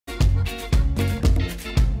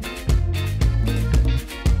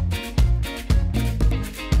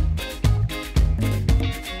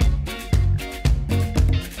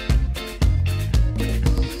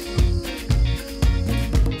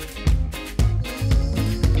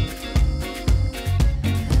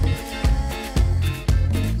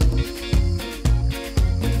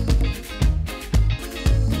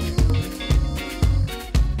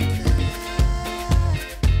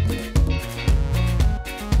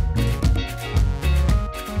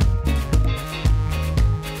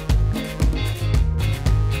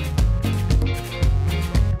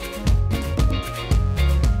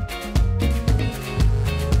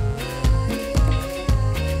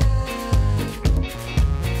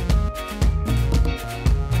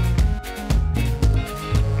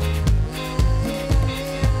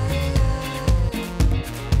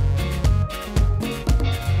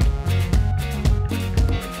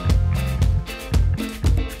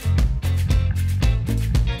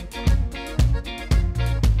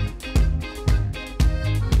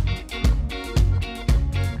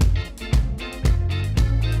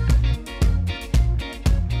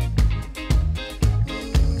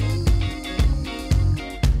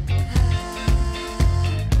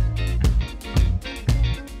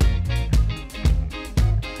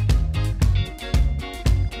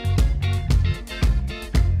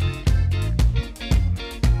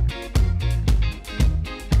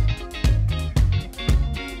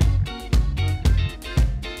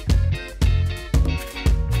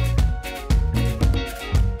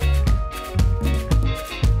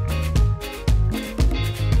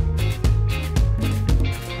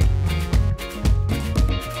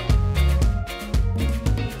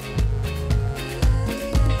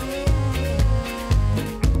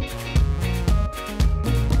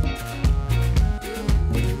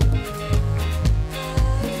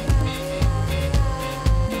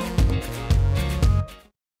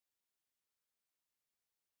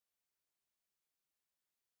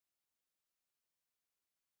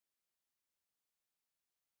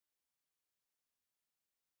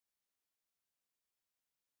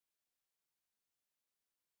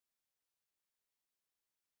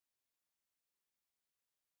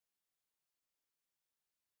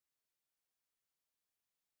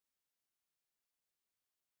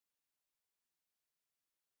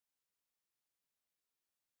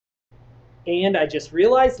And I just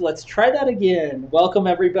realized, let's try that again. Welcome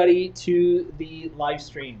everybody to the live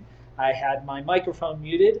stream. I had my microphone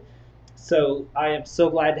muted, so I am so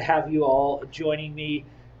glad to have you all joining me.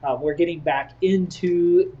 We're getting back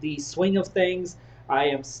into the swing of things. I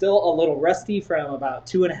am still a little rusty from about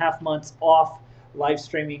 2.5 months off live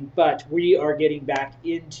streaming, but we are getting back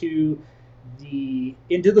into the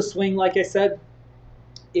swing, like I said,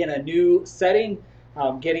 in a new setting,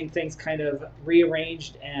 getting things kind of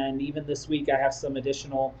rearranged. And even this week, I have some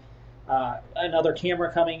additional, another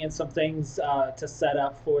camera coming and some things to set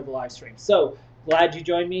up for the live stream. So glad you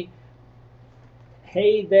joined me.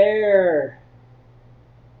 Hey there.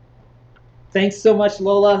 Thanks so much,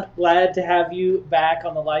 Lola. Glad to have you back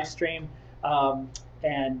on the live stream.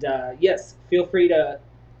 And yes, feel free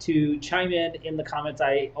to chime in the comments.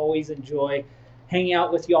 I always enjoy hanging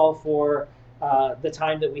out with y'all for the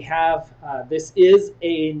time that we have. This is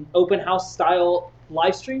an open house style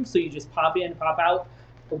live stream, so you just pop in, pop out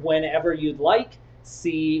whenever you'd like,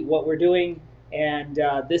 see what we're doing. And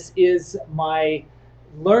this is my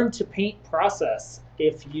learn to paint process.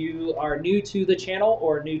 If you are new to the channel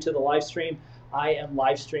or new to the live stream, I am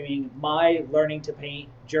live streaming my learning to paint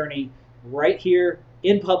journey right here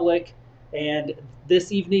in public, and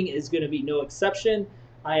this evening is going to be no exception.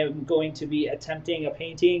 I am going to be attempting a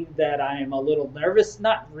painting that I am a little nervous,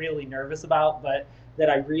 not really nervous about, but that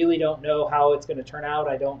I really don't know how it's going to turn out.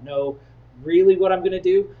 I don't know really what I'm going to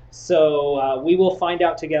do. So we will find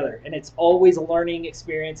out together. And it's always a learning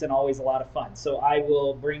experience and always a lot of fun. So I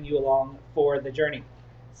will bring you along for the journey.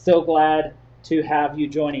 So glad to have you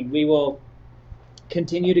joining. We will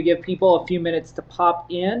continue to give people a few minutes to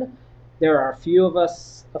pop in. There are a few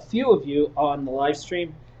of you on the live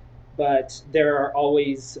stream, but there are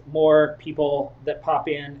always more people that pop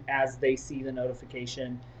in as they see the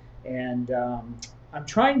notification. And I'm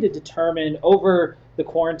trying to determine over the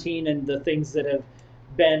quarantine and the things that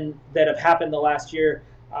have happened the last year.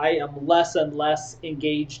 I am less and less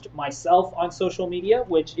engaged myself on social media,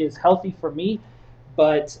 which is healthy for me.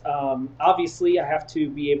 But obviously, I have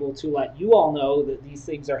to be able to let you all know that these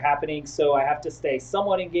things are happening. So I have to stay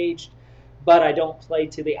somewhat engaged, but I don't play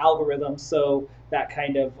to the algorithm. So that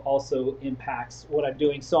kind of also impacts what I'm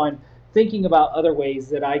doing. So I'm thinking about other ways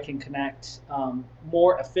that I can connect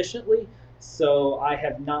more efficiently. So I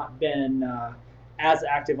have not been as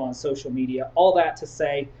active on social media. All that to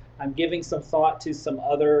say, I'm giving some thought to some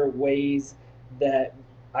other ways that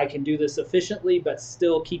I can do this efficiently, but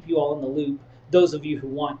still keep you all in the loop, those of you who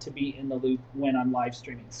want to be in the loop when I'm live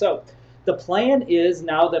streaming. So the plan is,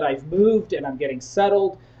 now that I've moved and I'm getting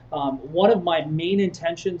settled, one of my main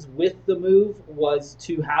intentions with the move was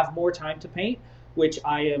to have more time to paint, which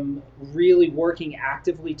I am really working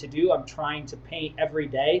actively to do. I'm trying to paint every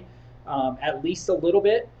day, at least a little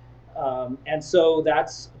bit. And so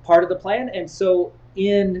that's part of the plan. And so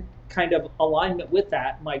in kind of alignment with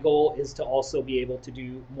that, my goal is to also be able to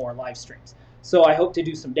do more live streams. So I hope to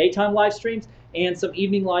do some daytime live streams and some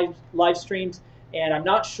evening live streams. And I'm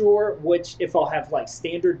not sure if I'll have like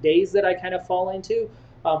standard days that I kind of fall into.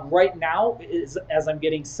 Right now, as I'm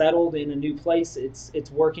getting settled in a new place,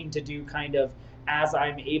 it's working to do kind of as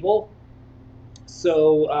I'm able.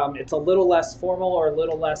 So it's a little less formal or a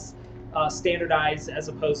little less standardized as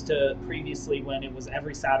opposed to previously when it was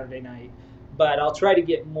every Saturday night. But I'll try to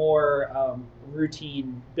get more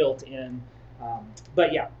routine built in.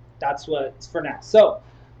 But yeah, that's what's for now. So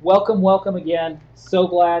welcome again. So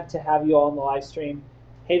glad to have you all in the live stream.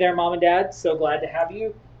 Hey there, Mom and Dad. So glad to have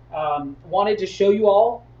you. Wanted to show you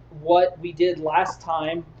all what we did last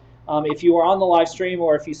time. If you were on the live stream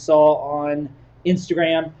or if you saw on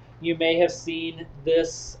Instagram, you may have seen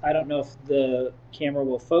this. I don't know if the camera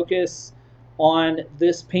will focus on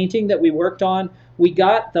this painting that we worked on. We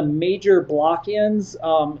got the major block ends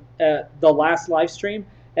at the last live stream,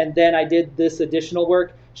 and then I did this additional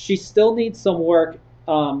work. She still needs some work.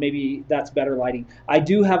 Maybe that's better lighting. I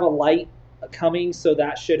do have a light coming, so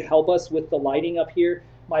that should help us with the lighting up here.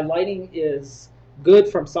 My lighting is good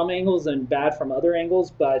from some angles and bad from other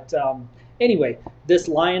angles, but anyway, this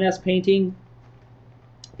lioness painting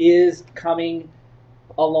is coming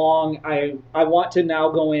along. I want to now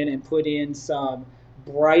go in and put in some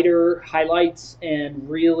brighter highlights and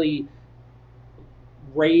really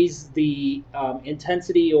raise the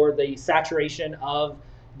intensity or the saturation of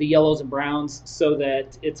the yellows and browns so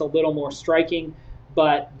that it's a little more striking,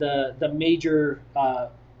 but the major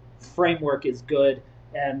framework is good,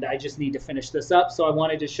 and I just need to finish this up. So I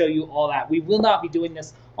wanted to show you all that. We will not be doing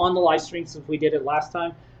this on the live stream since we did it last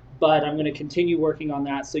time, but I'm going to continue working on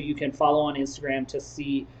that, so you can follow on Instagram to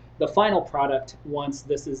see the final product once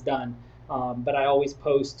this is done. but I always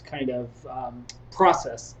post kind of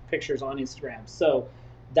process pictures on Instagram. So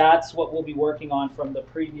that's what we'll be working on from the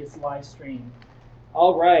previous live stream.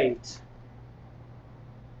 All right.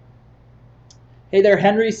 Hey there,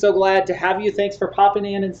 Henry. So glad to have you. Thanks for popping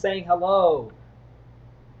in and saying hello.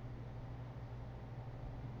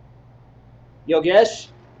 Yogesh,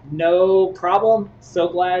 no problem. So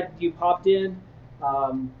glad you popped in.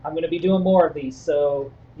 I'm going to be doing more of these,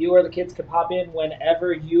 so you or the kids can pop in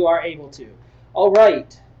whenever you are able to. All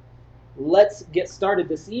right, let's get started.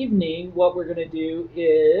 This evening, what we're going to do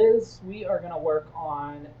is we are going to work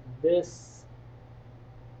on this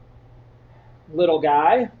little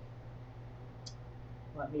guy.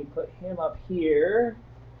 Let me put him up here.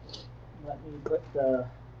 Let me put the...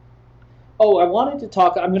 Oh, I wanted to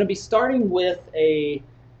talk. I'm going to be starting with a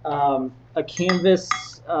canvas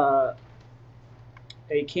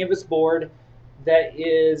board that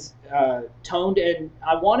is toned, and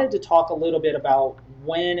I wanted to talk a little bit about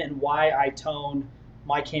when and why I tone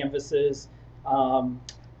my canvases.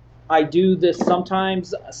 I do this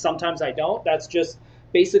sometimes I don't. That's just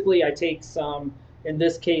basically I take some. In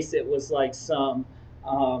this case, it was like some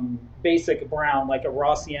basic brown, like a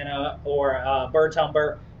raw sienna or burnt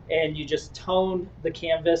umber, and you just tone the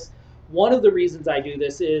canvas. One of the reasons I do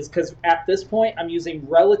this is because at this point I'm using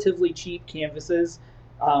relatively cheap canvases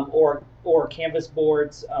or canvas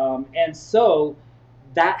boards, and so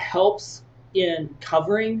that helps in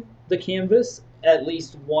covering the canvas at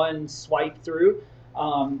least one swipe through.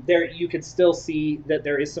 There you can still see that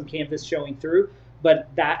there is some canvas showing through, but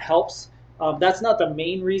that helps. That's not the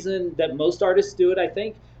main reason that most artists do it, I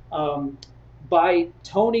think. By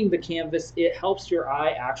toning the canvas, it helps your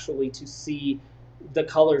eye actually to see the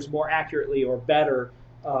colors more accurately or better.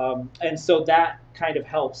 And so that kind of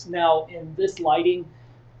helps. Now, in this lighting,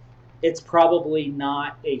 it's probably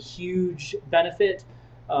not a huge benefit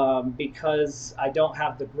because I don't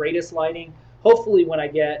have the greatest lighting. Hopefully when I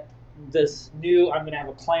get this new, I'm going to have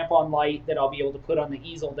a clamp-on light that I'll be able to put on the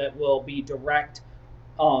easel that will be direct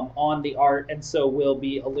on the art, and so will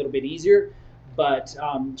be a little bit easier. But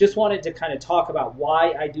just wanted to kind of talk about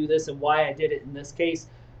why I do this and why I did it in this case.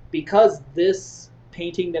 Because this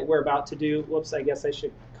painting that we're about to do, whoops, I guess I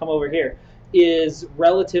should come over here, is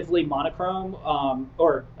relatively monochrome,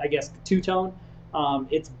 or I guess two-tone.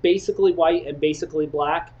 It's basically white and basically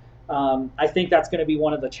black. I think that's going to be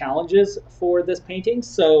one of the challenges for this painting,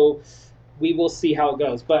 so we will see how it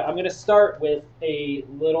goes. But I'm going to start with a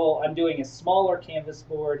little, I'm doing a smaller canvas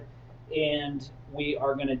board, and we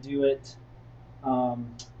are going to do it,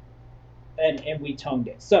 and we toned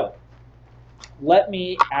it. So let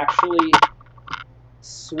me actually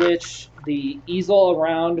switch the easel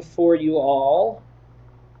around for you all.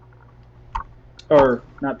 Or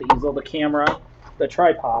not the easel, the camera. The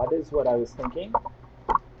tripod is what I was thinking.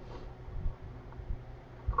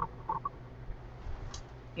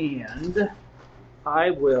 And I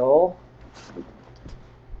will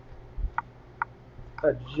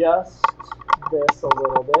adjust this a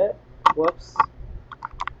little bit. Whoops.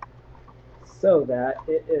 So that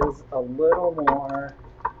it is a little more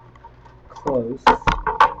close.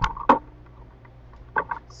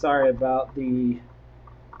 Sorry about the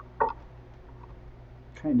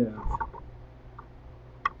kind of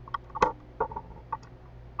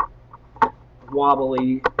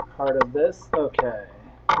wobbly part of this. Okay,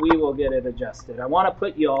 we will get it adjusted. I want to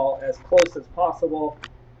put y'all as close as possible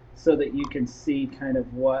so that you can see kind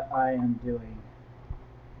of what I am doing.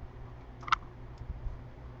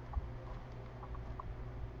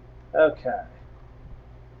 Okay.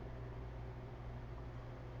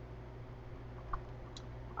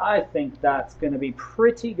 I think that's going to be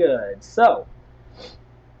pretty good. So,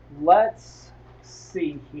 let's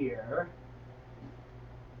see here.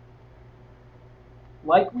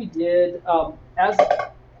 Like we did, as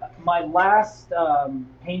my last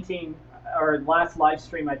painting or last live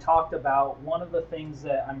stream I talked about, one of the things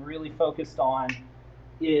that I'm really focused on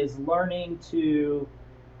is learning to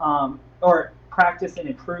or practice and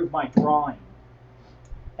improve my drawing.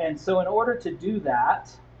 And so in order to do that,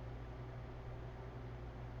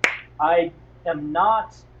 I am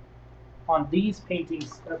not, on these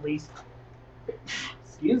paintings at least,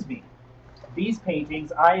 excuse me, these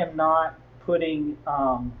paintings, I am not putting,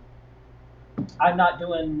 I'm not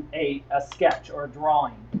doing a sketch or a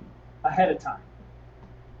drawing ahead of time.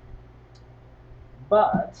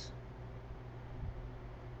 But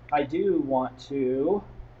I do want to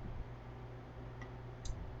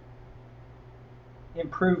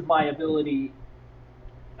improve my ability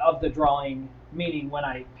of the drawing, meaning when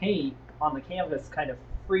I paint on the canvas kind of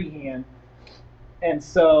freehand. And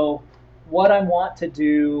so what I want to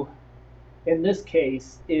do in this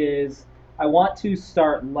case is I want to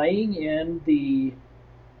start laying in the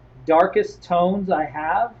darkest tones I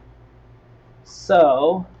have.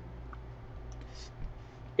 So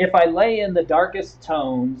if I lay in the darkest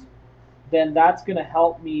tones, then that's going to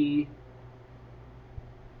help me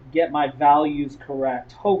get my values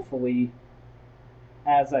correct, hopefully,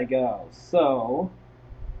 as I go. So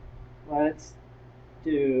let's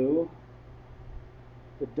do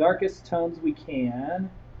the darkest tones we can.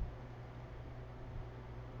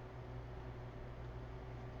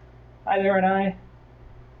 Hi there, Renai.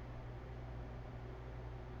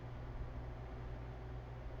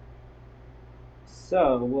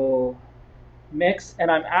 So we'll mix, and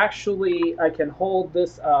I can hold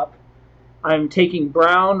this up. I'm taking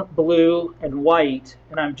brown, blue, and white,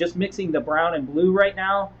 and I'm just mixing the brown and blue right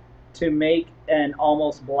now to make an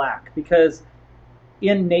almost black, because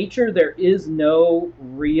in nature there is no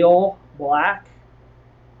real black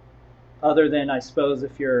other than, I suppose,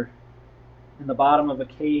 if you're in the bottom of a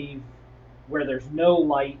cave where there's no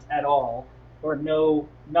light at all, or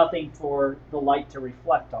nothing for the light to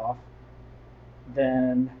reflect off,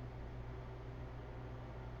 then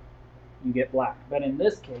you get black. But in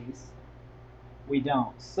this case, we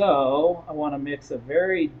don't. So I want to mix a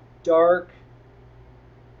very dark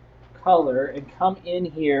color and come in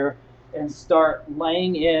here and start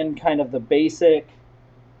laying in kind of the basic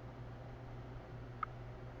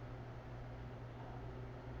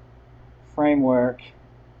framework.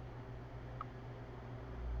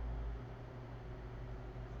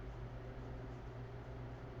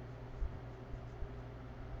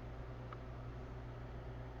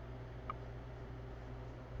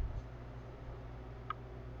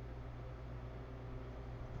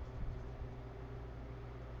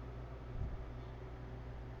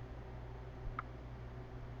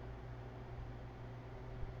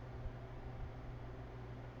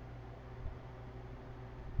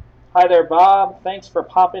 Hi there, Bob. Thanks for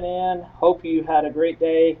popping in. Hope you had a great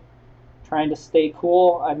day. Trying to stay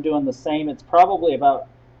cool. I'm doing the same. It's probably about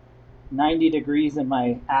 90 degrees in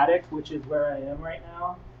my attic, which is where I am right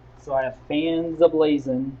now. So I have fans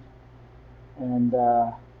ablazing, and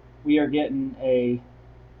we are getting a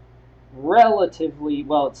relatively,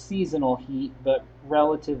 well, it's seasonal heat, but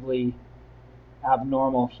relatively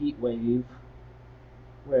abnormal heat wave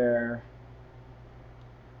where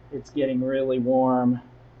it's getting really warm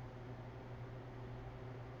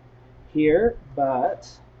here, but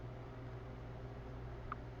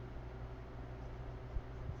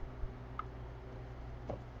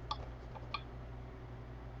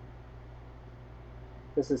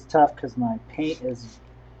this is tough because my paint is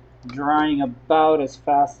drying about as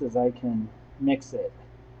fast as I can mix it.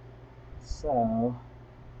 So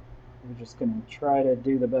we're just going to try to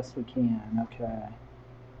do the best we can. Okay.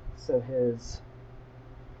 So his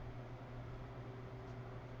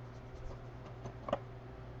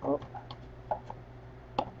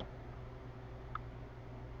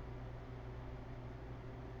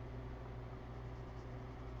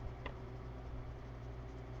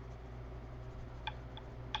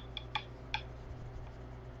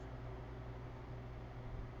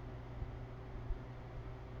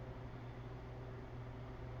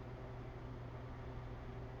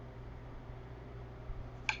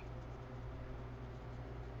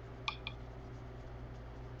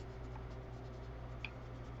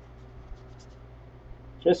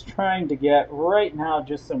just trying to get right now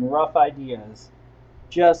just some rough ideas,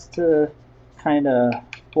 just to kind of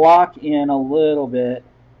block in a little bit.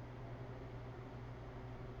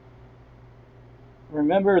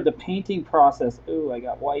 Remember the painting process. Ooh, I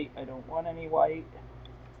got white. I don't want any white.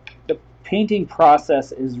 The painting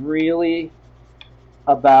process is really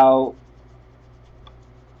about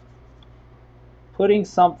putting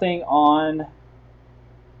something on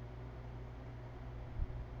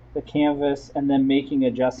the canvas and then making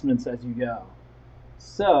adjustments as you go.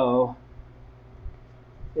 So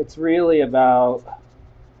it's really about,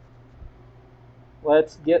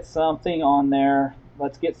 let's get something on there,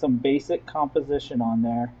 let's get some basic composition on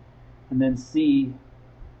there, and then see,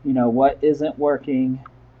 you know, what isn't working.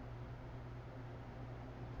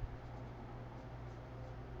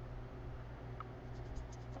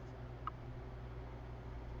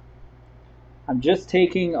 I'm just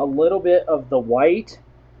taking a little bit of the white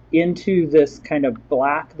into this kind of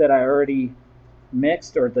black that I already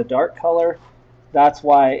mixed, or the dark color. That's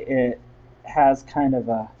why it has kind of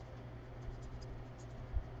a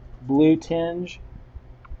blue tinge.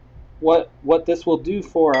 What this will do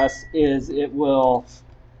for us is it will,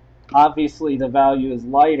 obviously the value is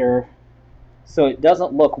lighter, so it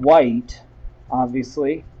doesn't look white,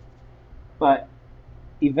 obviously, but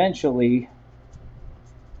eventually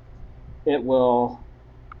it will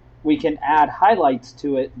we can add highlights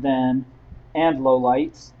to it then and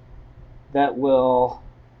lowlights that will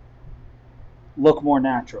look more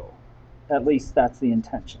natural. At least that's the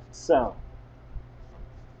intention. So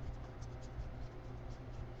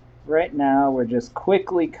right now we're just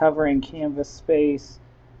quickly covering canvas space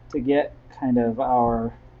to get kind of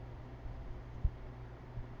our,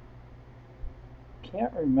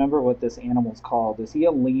 can't remember what this animal's called. Is he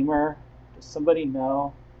a lemur? Does somebody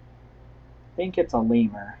know? I think it's a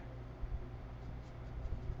lemur,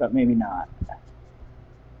 but maybe not.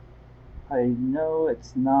 I know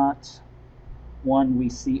it's not one we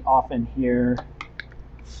see often here,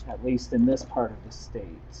 at least in this part of the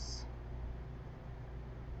States.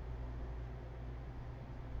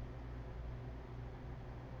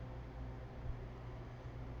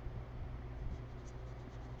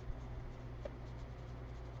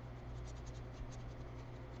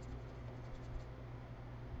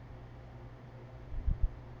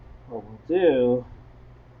 What we'll do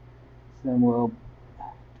is then we'll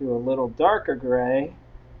do a little darker gray.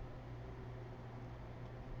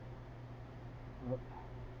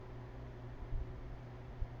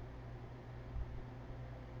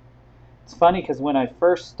 It's funny because when I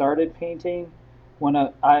first started painting,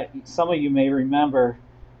 some of you may remember,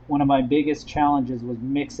 one of my biggest challenges was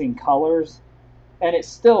mixing colors, and it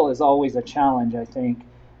still is always a challenge, I think,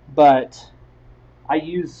 but I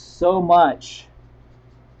use so much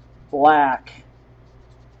black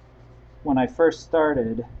when I first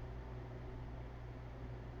started.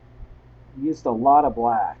 I used a lot of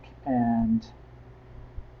black, and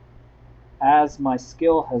as my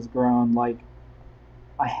skill has grown, like,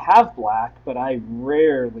 I have black, but I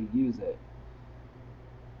rarely use it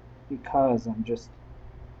because I'm just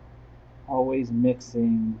always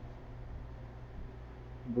mixing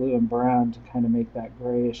blue and brown to kind of make that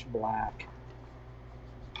grayish black.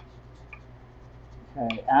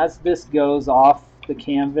 Okay, as this goes off the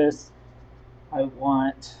canvas, I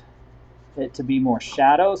want it to be more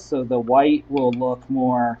shadow, so the white will look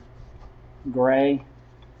more gray.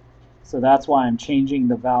 So that's why I'm changing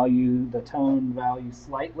the value, the tone value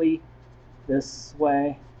slightly this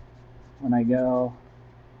way when I go.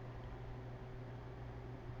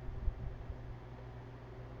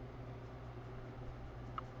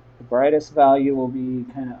 The brightest value will be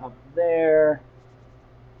kind of up there,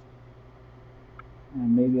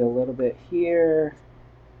 and maybe a little bit here.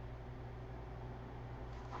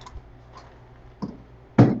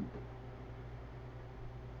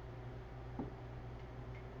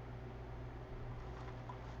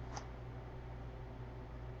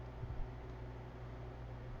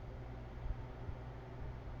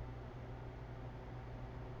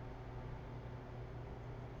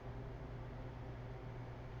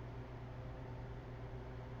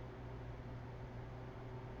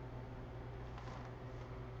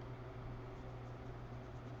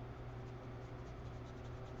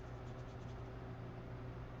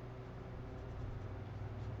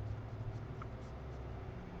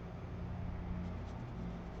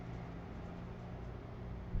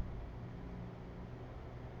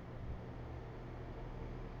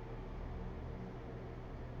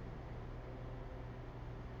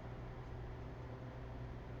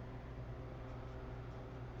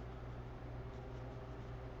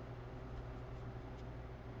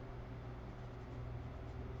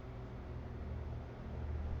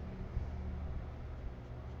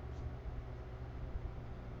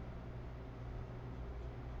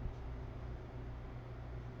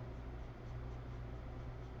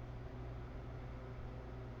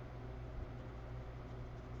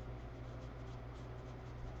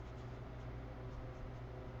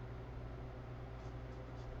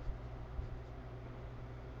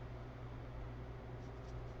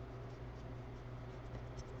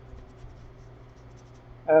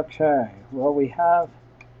 Okay, well, we have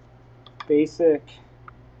basic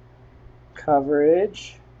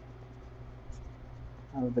coverage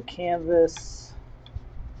of the canvas.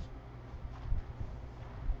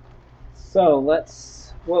 So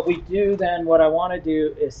what we do then, what I want to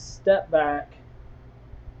do is step back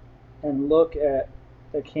and look at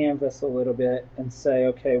the canvas a little bit and say,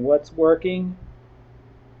 okay, what's working,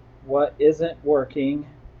 what isn't working,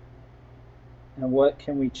 and what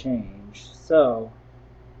can we change? So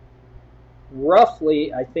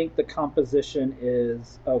roughly, I think the composition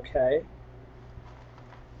is okay.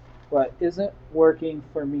 What isn't working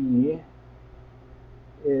for me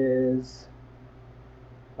is,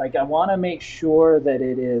 like, I want to make sure that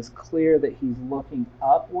it is clear that he's looking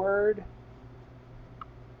upward.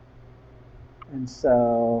 And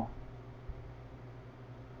so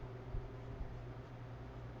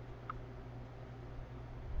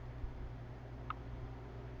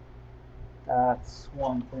That's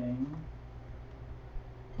one thing.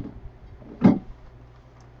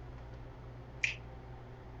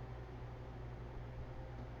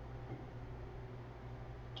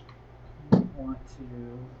 Want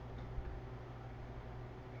to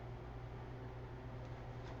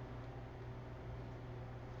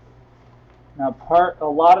now a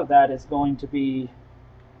lot of that is going to be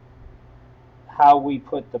how we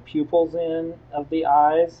put the pupils in of the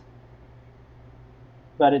eyes,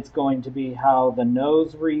 but it's going to be how the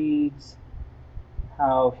nose reads,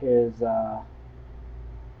 how his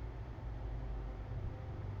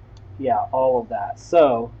yeah, all of that.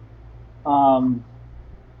 So I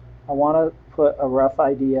want to put a rough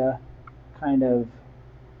idea, kind of.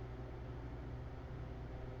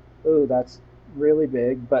 Ooh, that's really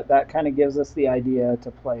big, but that kind of gives us the idea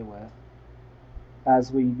to play with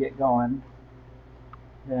as we get going.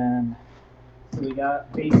 Then, so we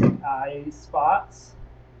got basic eye spots.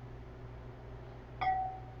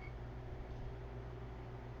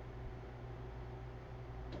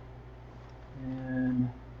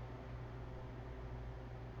 And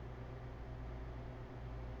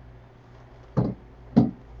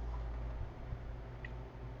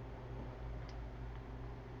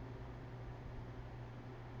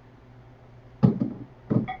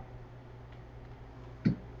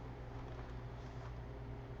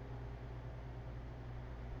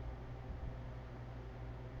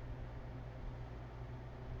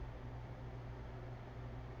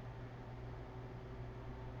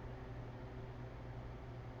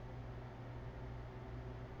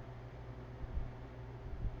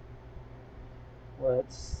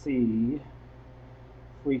let's see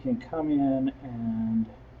if we can come in and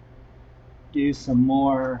do some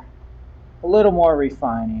more, a little more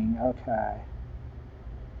refining. Okay.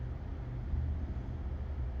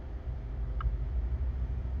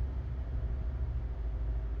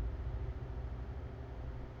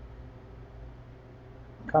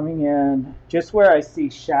 Coming in just where I see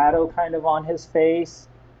shadow kind of on his face.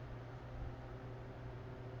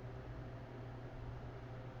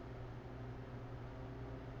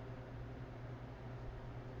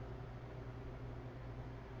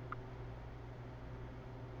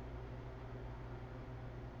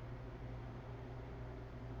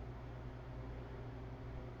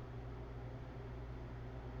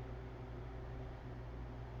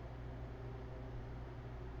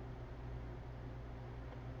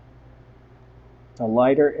 The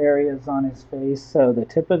lighter areas on his face, so the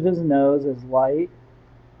tip of his nose is light.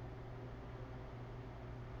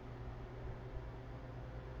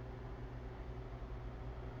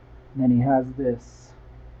 And then he has this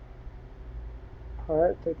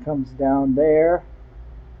part that comes down there.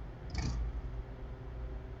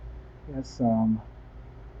 He has some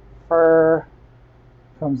fur,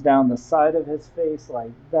 comes down the side of his face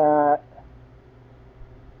like that.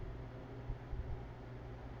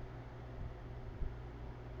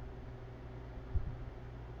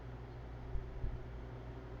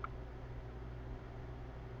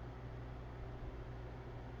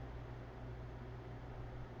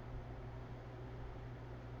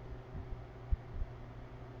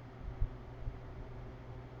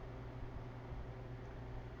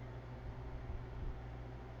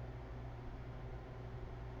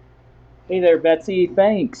 Hey there, Betsy.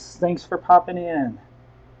 Thanks for popping in.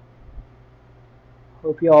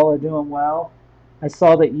 Hope you all are doing well. I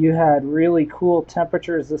saw that you had really cool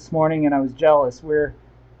temperatures this morning and I was jealous. We're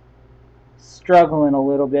struggling a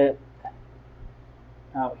little bit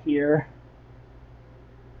out here.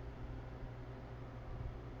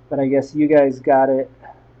 But I guess you guys got it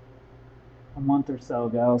a month or so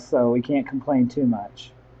ago, so we can't complain too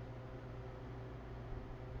much.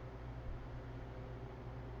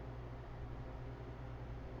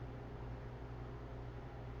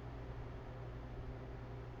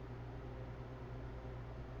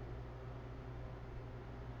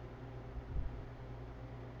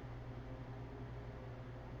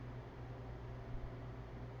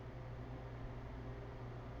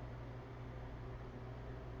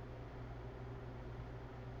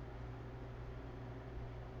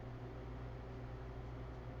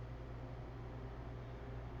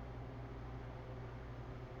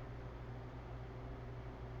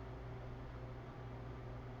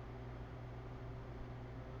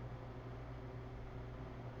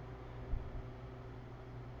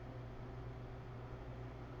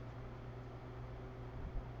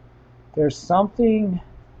 There's something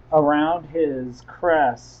around his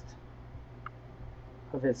crest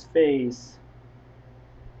of his face.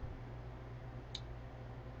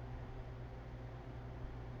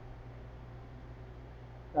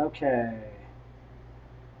 Okay.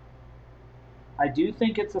 I do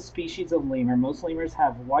think it's a species of lemur. Most lemurs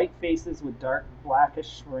have white faces with dark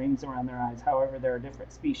blackish rings around their eyes. However, there are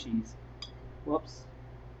different species. Whoops.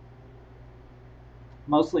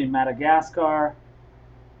 Mostly in Madagascar.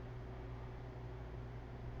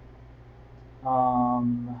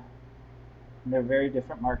 They're very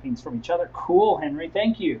different markings from each other. Cool, Henry.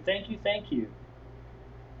 Thank you. Thank you. Thank you.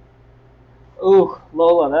 Ooh,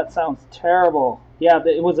 Lola, that sounds terrible. Yeah,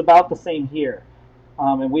 it was about the same here.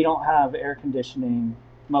 And we don't have air conditioning,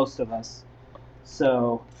 most of us.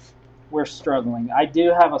 So we're struggling. I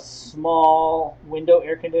do have a small window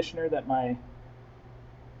air conditioner that my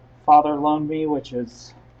father loaned me, which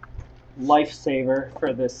is lifesaver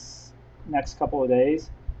for this next couple of days.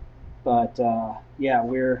 But yeah,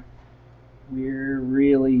 we're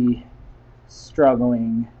really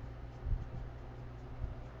struggling.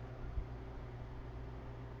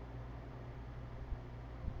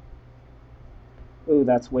 Ooh,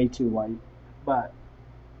 that's way too light, but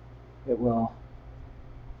it will.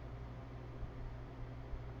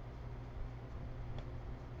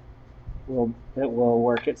 It will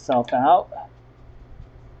work itself out.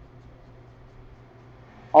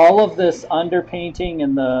 All of this underpainting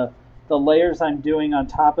and the layers I'm doing on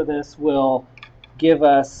top of this will give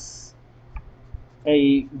us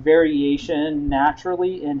a variation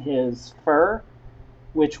naturally in his fur,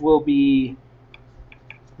 which will be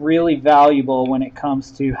really valuable when it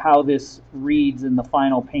comes to how this reads in the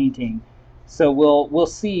final painting. So we'll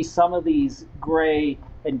see some of these gray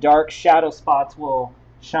and dark shadow spots will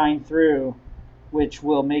shine through, which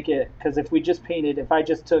will make it, because if I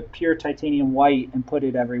just took pure titanium white and put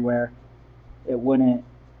it everywhere, it wouldn't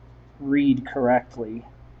read correctly.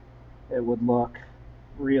 It would look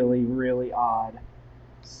really, really odd.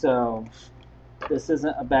 So this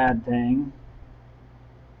isn't a bad thing.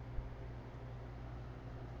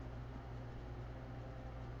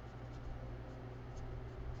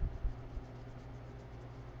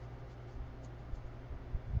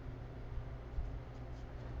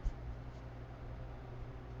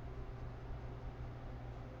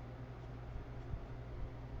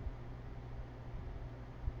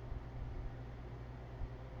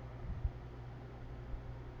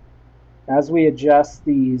 As we adjust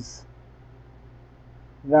these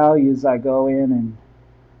values, I go in and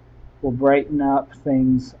will brighten up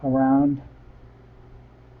things around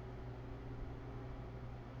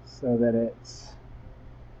so that it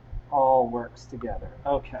all works together.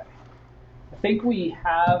 Okay. I think we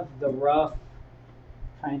have the rough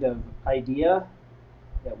kind of idea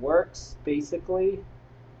that works basically.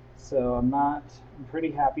 So I'm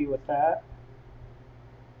pretty happy with that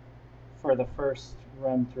for the first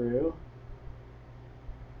run through.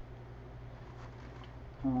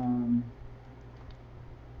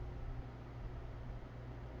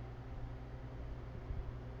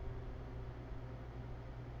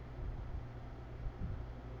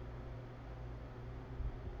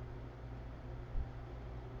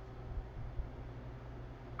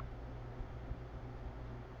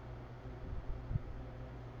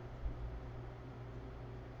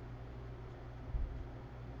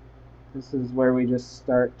 This is where we just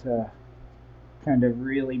start to kind of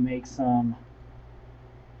really make some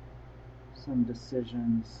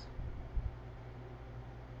decisions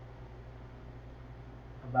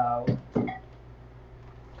about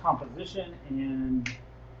composition and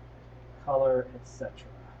color, etc.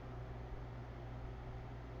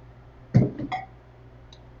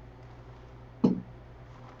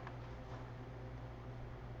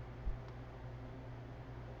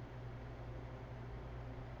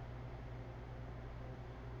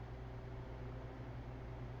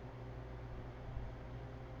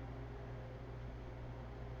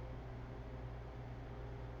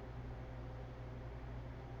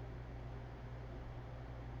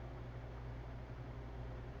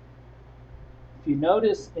 If you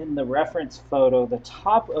notice in the reference photo, the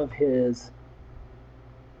top of his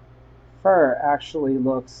fur actually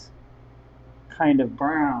looks kind of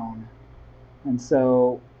brown. And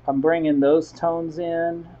so I'm bringing those tones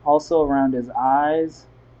in, also around his eyes.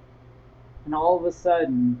 And all of a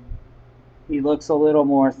sudden, he looks a little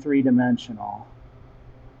more three-dimensional.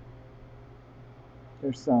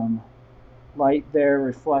 There's some light there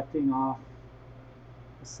reflecting off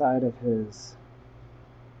the side of his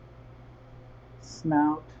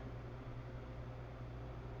snout.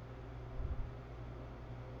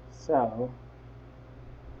 So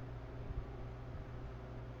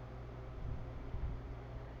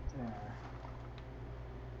there.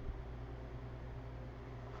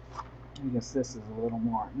 I guess this is a little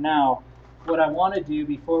more. Now, what I want to do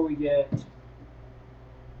before we get,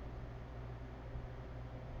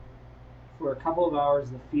 for a couple of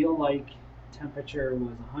hours, to feel like temperature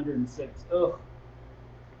was 106. Oh,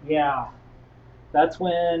 yeah. That's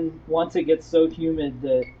when, once it gets so humid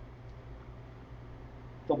that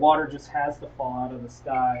the water just has to fall out of the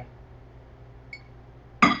sky,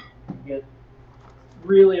 you get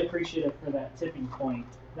really appreciative for that tipping point.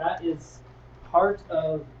 That is part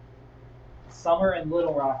of summer in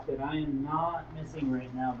Little Rock that I am not missing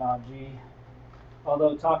right now, Bob G.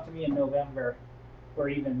 Although, talk to me in November or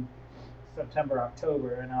even September,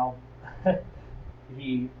 October, and I'll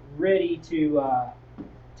be ready to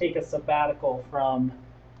take a sabbatical from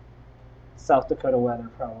South Dakota weather,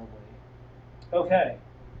 probably. Okay,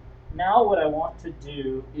 now what I want to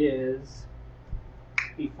do is,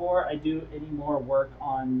 before I do any more work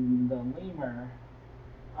on the lemur,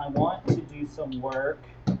 I want to do some work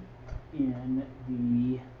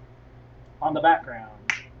on the background.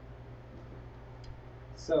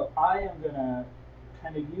 So I am going to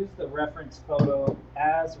kind of use the reference photo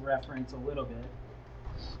as reference a little bit,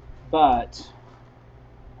 but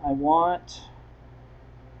I want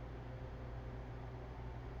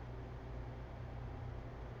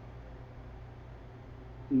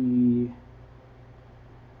the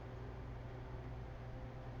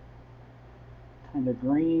kind of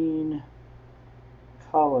green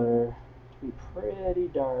color to be pretty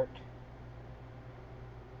dark.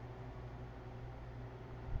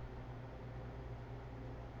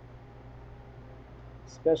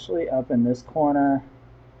 Especially up in this corner.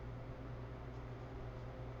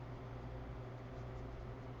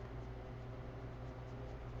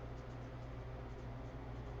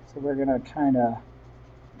 So we're going to kind of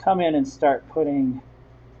come in and start putting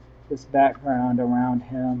this background around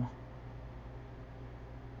him.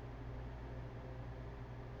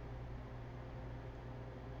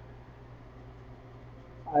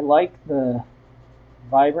 I like the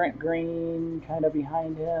vibrant green kind of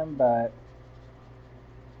behind him, but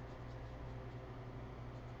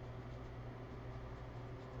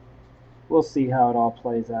we'll see how it all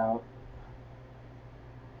plays out.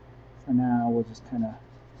 For now, we'll just kind of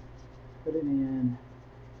put it in.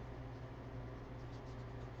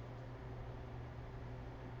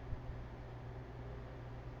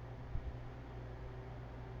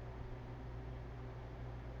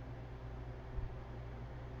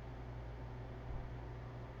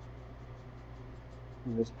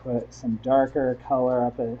 We'll just put some darker color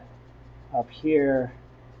up here,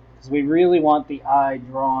 because we really want the eye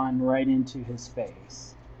drawn right into his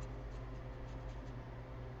face.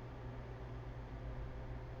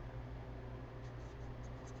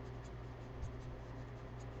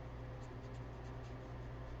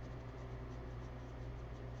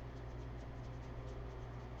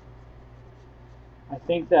 I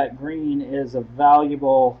think that green is a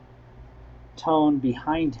valuable tone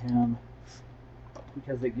behind him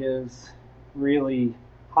because it gives really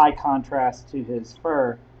high contrast to his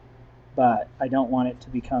fur, but I don't want it to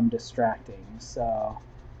become distracting. So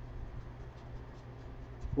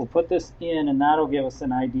we'll put this in, and that'll give us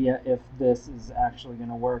an idea if this is actually going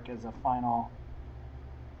to work as a final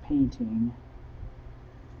painting,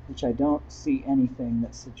 which I don't see anything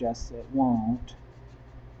that suggests it won't.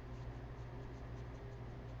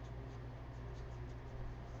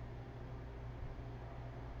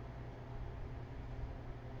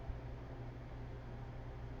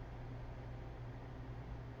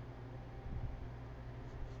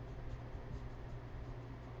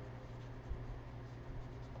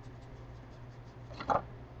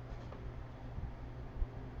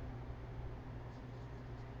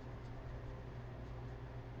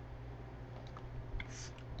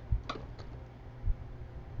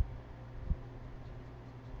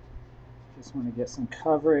 Just want to get some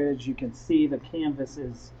coverage. You can see the canvas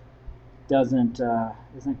isn't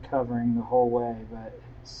covering the whole way, but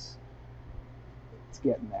it's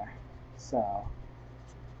getting there. So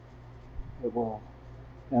then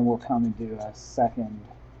we'll come and do a second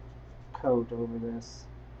coat over this,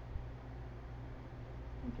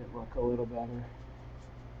 make it look a little better.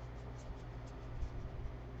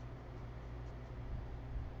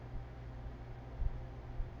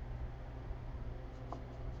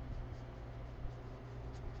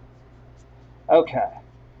 Okay,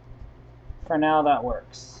 for now that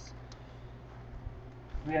works.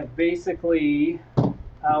 We have basically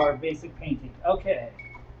our basic painting. Okay,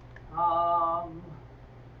 Lola,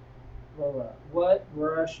 what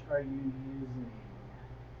brush are you using?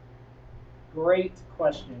 Great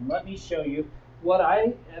question. Let me show you what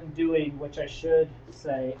I am doing, which I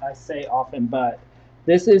say often, but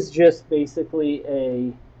this is just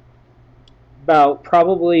basically about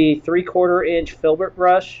probably 3/4 inch filbert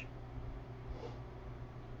brush.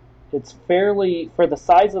 It's fairly, for the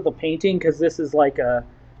size of the painting, because this is like a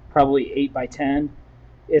probably 8 by 10.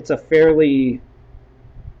 It's a fairly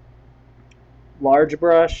large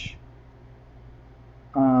brush.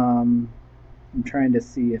 I'm trying to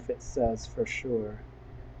see if it says for sure.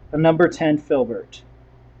 A number 10 filbert.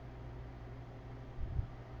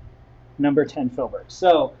 Number 10 filbert.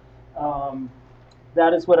 So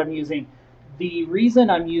that is what I'm using. The reason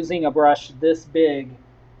I'm using a brush this big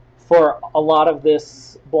for a lot of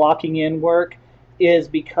this blocking in work is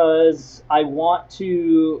because I want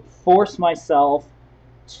to force myself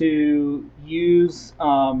to use,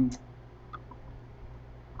 I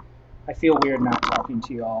feel weird not talking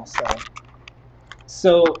to you all,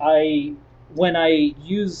 so when I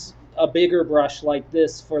use a bigger brush like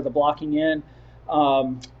this for the blocking in,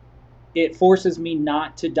 it forces me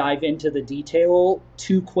not to dive into the detail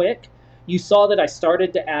too quick. You saw that I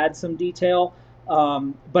started to add some detail,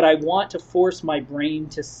 but I want to force my brain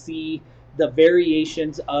to see the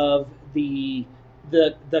variations of the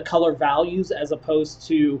color values as opposed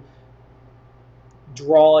to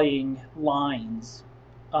drawing lines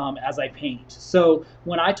as I paint. So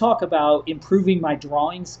when I talk about improving my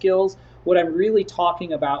drawing skills, what I'm really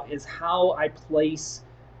talking about is how I place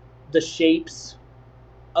the shapes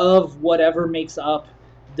of whatever makes up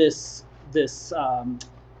this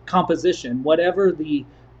composition, whatever the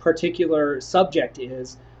particular subject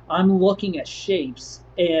is. I'm looking at shapes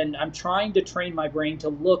and I'm trying to train my brain to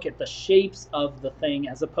look at the shapes of the thing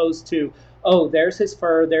as opposed to, oh, there's his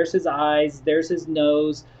fur, there's his eyes, there's his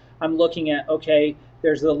nose. I'm looking at, okay,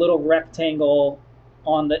 there's a little rectangle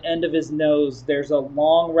on the end of his nose. There's a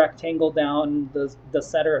long rectangle down the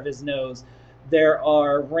center of his nose. There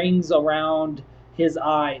are rings around his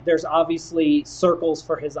eye. There's obviously circles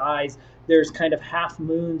for his eyes. There's kind of half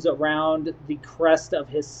moons around the crest of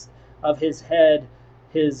his head,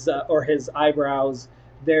 his or his eyebrows.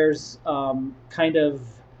 There's kind of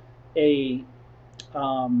a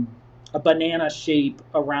banana shape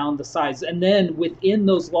around the sides, and then within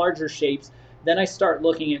those larger shapes, then I start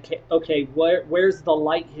looking at, okay, where's the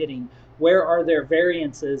light hitting? Where are there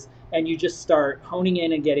variances? And you just start honing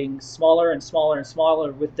in and getting smaller and smaller and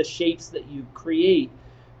smaller with the shapes that you create.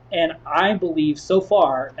 And I believe so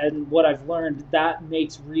far, and what I've learned, that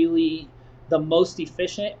makes really the most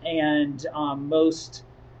efficient and most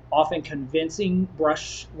often convincing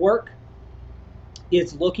brush work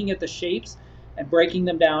is looking at the shapes and breaking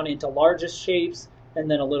them down into largest shapes, and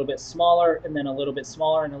then a little bit smaller, and then a little bit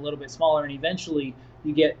smaller, and a little bit smaller, and eventually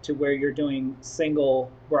you get to where you're doing single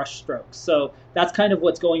brush strokes. So that's kind of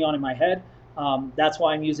what's going on in my head. That's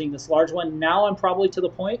why I'm using this large one. Now I'm probably to the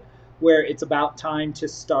point where it's about time to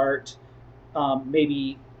start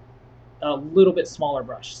maybe a little bit smaller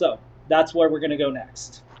brush. So that's where we're going to go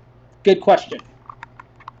next. Good question.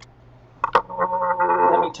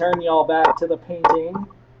 Let me turn y'all back to the painting.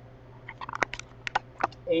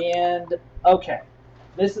 And okay,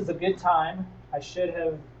 this is a good time. I should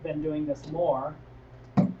have been doing this more,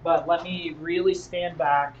 but let me really stand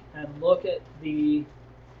back and look at this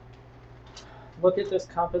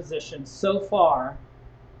composition. So far,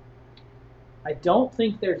 I don't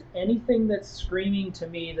think there's anything that's screaming to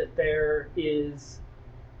me that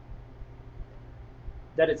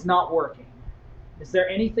it's not working. Is there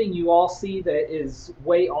anything you all see that is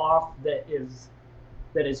way off, that is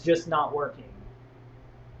just not working?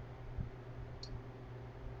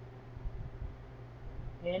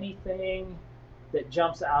 Anything that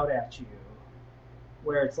jumps out at you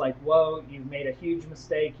where it's like, whoa, you've made a huge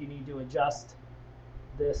mistake, you need to adjust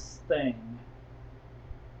this thing?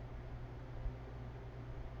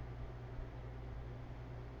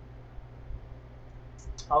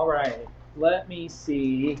 All right, let me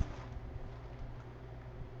see.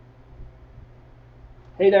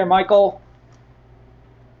 Hey there, Michael.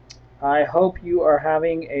 I hope you are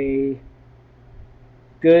having a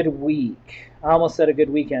good week. I almost said a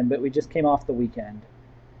good weekend, but we just came off the weekend.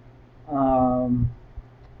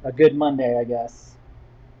 A good Monday, I guess.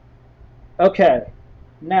 Okay,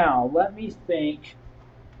 now let me think.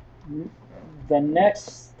 The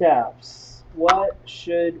next steps.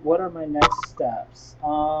 What are my next steps?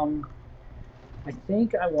 I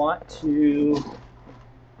think I want to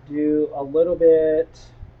do a little bit.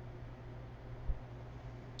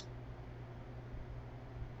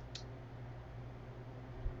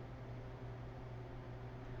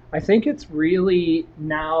 I think it's really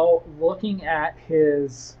now looking at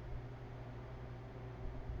his,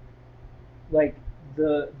 like,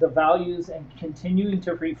 the values and continuing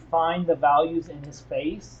to refine the values in his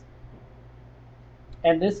face.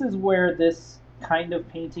 And this is where this kind of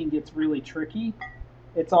painting gets really tricky.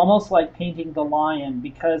 It's almost like painting the lion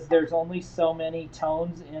because there's only so many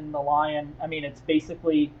tones in the lion. I mean, it's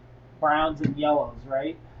basically browns and yellows,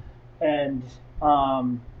 right? And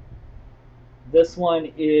this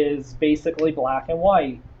one is basically black and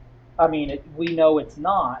white. I mean, we know it's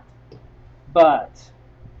not, but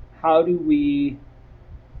how do we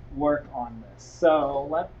work on this? So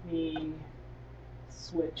let me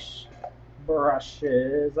switch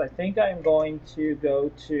brushes. I think I'm going to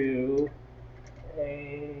go to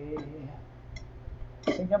I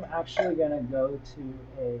think I'm actually going to go to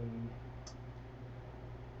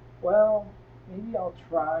well, maybe I'll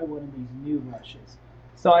try one of these new brushes.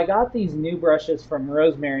 So I got these new brushes from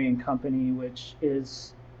Rosemary and Company, which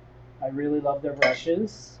is, I really love their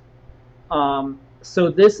brushes.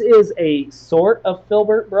 So this is a sort of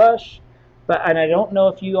filbert brush, and I don't know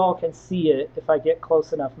if you all can see it. If I get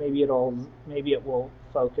close enough, maybe it will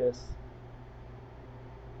focus.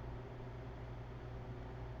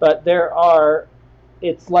 But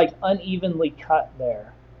it's like unevenly cut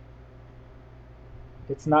there.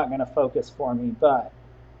 It's not going to focus for me, but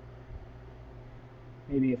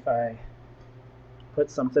maybe if I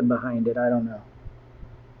put something behind it, I don't know.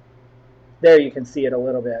 There you can see it a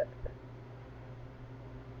little bit.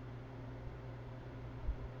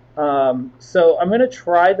 So I'm going to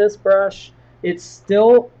try this brush. It's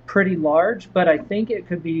still pretty large, but I think it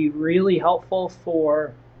could be really helpful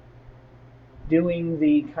for doing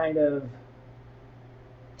the kind of,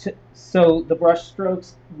 so the brush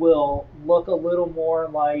strokes will look a little more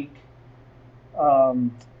like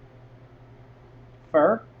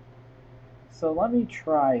fur. So let me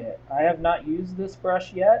try it. I have not used this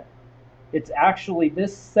brush yet. It's actually,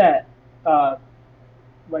 this set,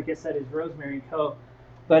 like I said, is Rosemary & Co.,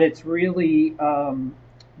 but it's really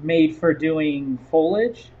made for doing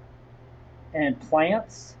foliage and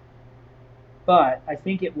plants, but I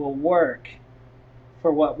think it will work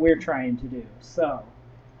for what we're trying to do. So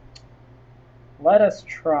let us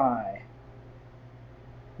try.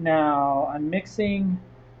 Now I'm mixing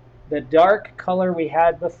the dark color we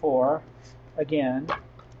had before again,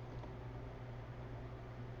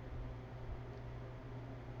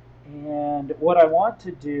 and what I want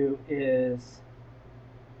to do is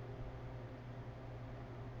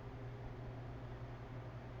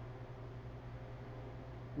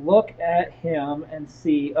look at him and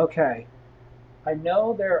see, okay, I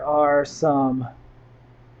know there are some,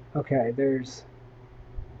 okay, there's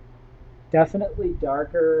definitely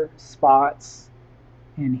darker spots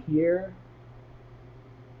in here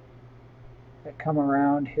that come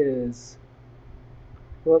around his,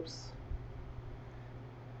 whoops.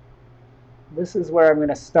 This is where I'm going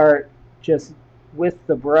to start just with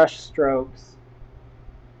the brush strokes,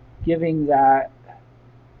 giving that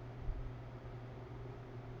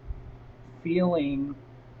feeling,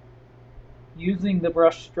 using the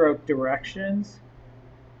brush stroke directions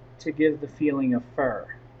to give the feeling of fur.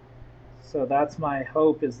 So that's my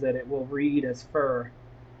hope, is that it will read as fur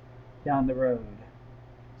down the road.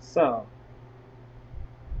 So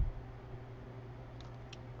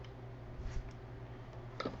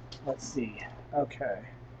let's see. Okay.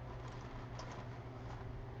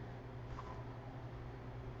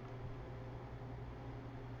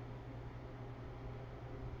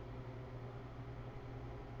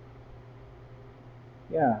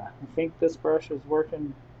 Yeah, I think this brush is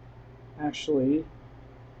working actually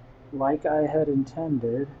like I had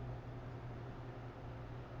intended.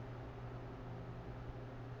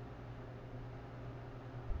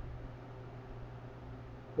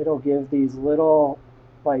 It'll give these little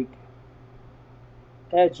like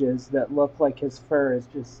edges that look like his fur is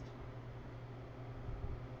just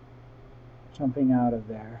jumping out of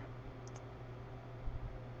there.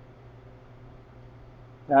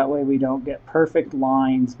 That way we don't get perfect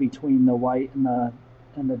lines between the white and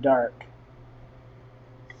the dark.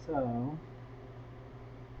 So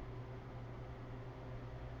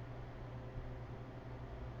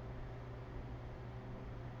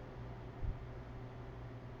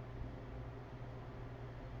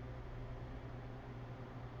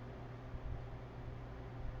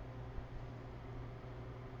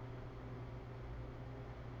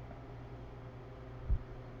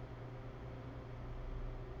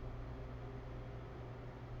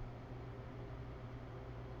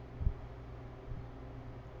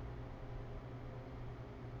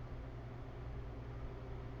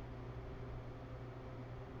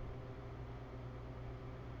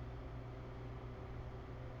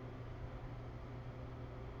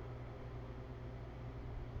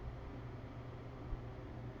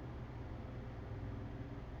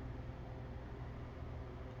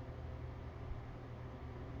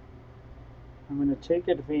I'm going to take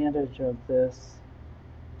advantage of this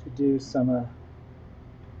to do some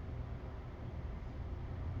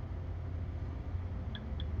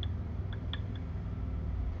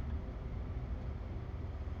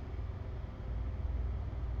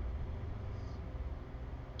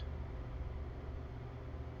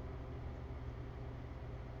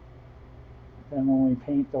Then when we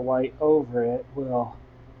paint the white over it, will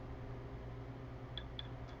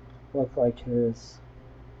look like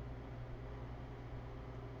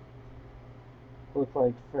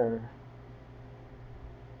fur.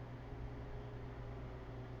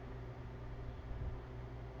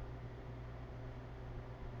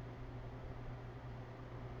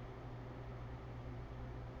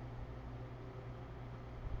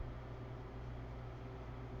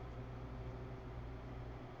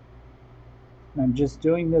 And I'm just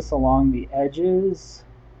doing this along the edges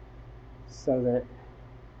so that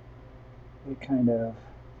it kind of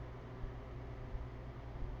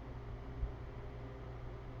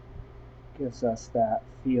gives us that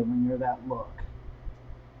feeling or that look.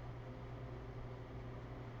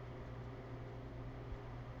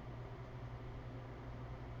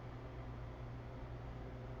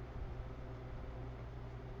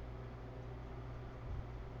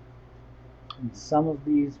 And some of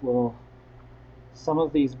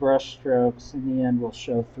these brush strokes in the end will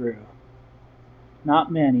show through.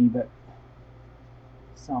 Not many, but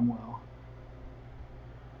some will.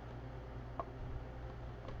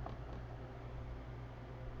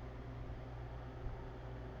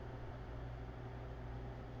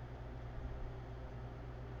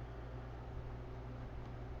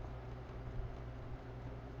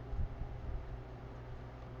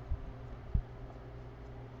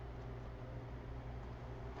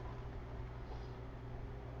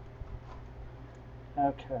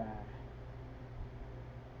 Okay.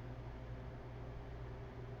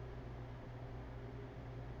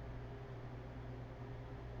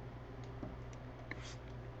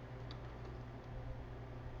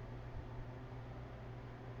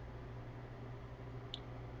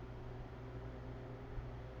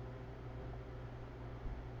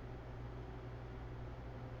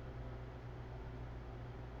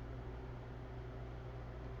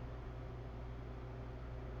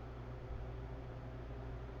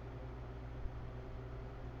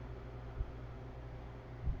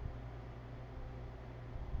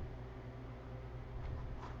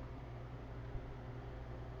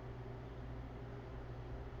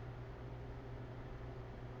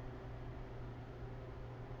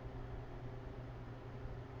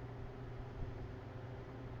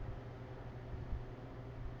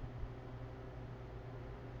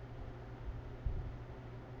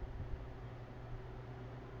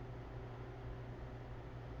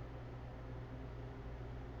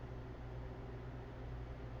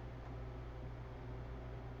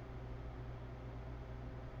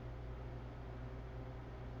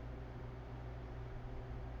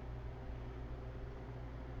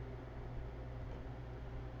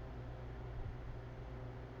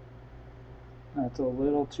 That's a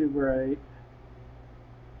little too bright.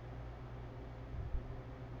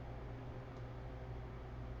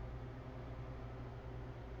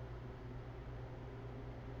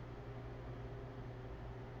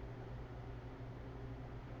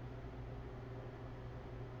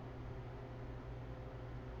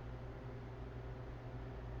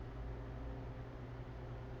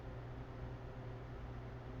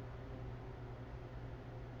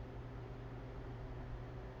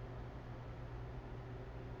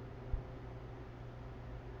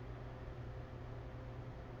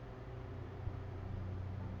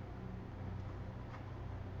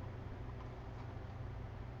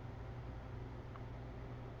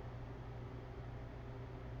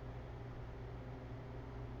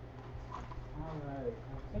 Alright,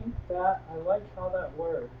 I think that, I like how that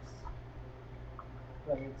works,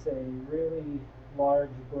 but it's a really large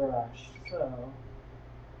brush, so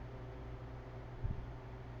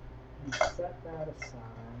we set that aside,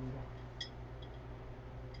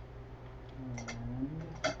 and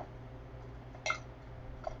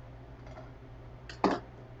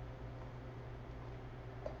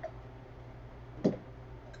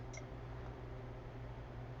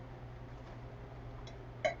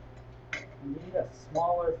I need a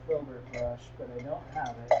smaller filbert brush, but I don't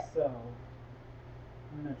have it, so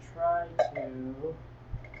I'm going to try to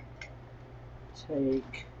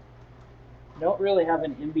take, I don't really have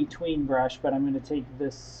an in-between brush, but I'm going to take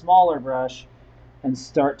this smaller brush and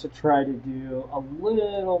start to try to do a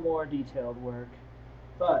little more detailed work.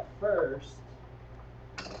 But first,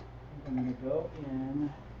 I'm going to go in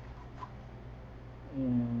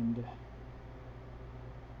and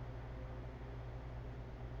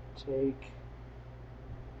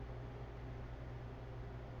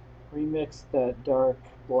remix that dark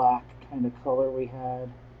black kind of color we had,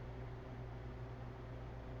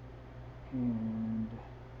 and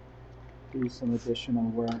do some additional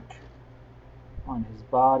work on his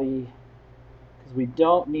body, because because we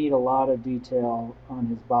don't need a lot of detail on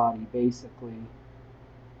his body, basically.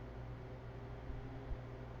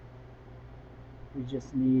 We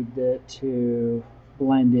just need it to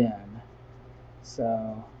blend in.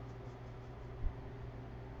 So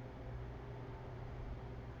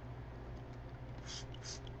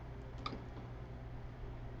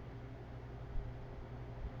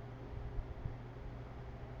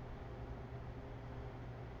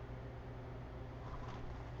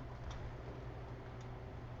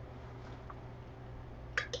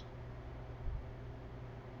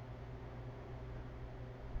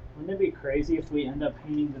wouldn't it be crazy if we end up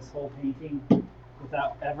painting this whole painting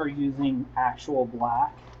without ever using actual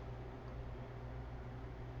black?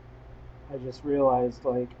 I just realized,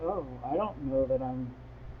 like, oh, I don't know that I'm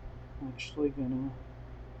actually gonna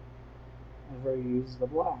ever use the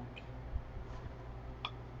black.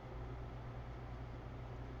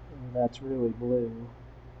 And that's really blue.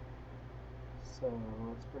 So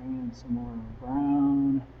let's bring in some more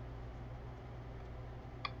brown.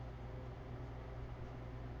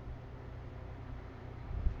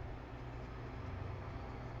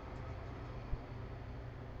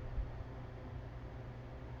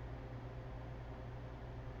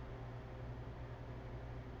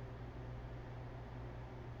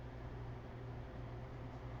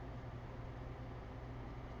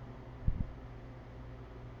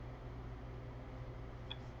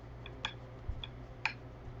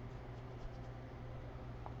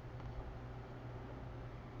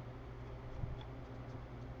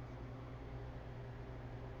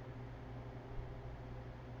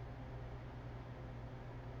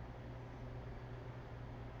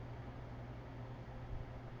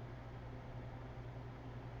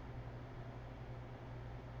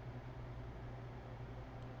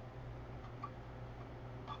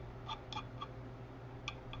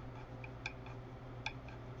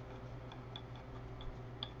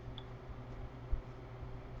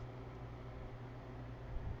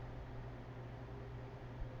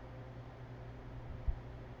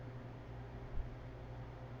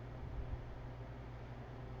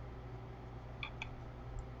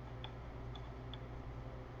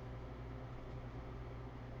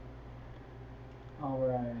 All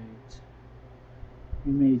right.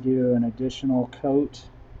 We may do an additional coat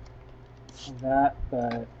of that,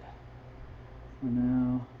 but for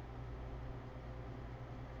now,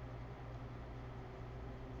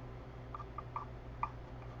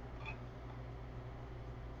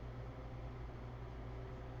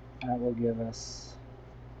 that will give us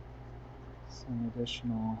some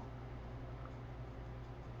additional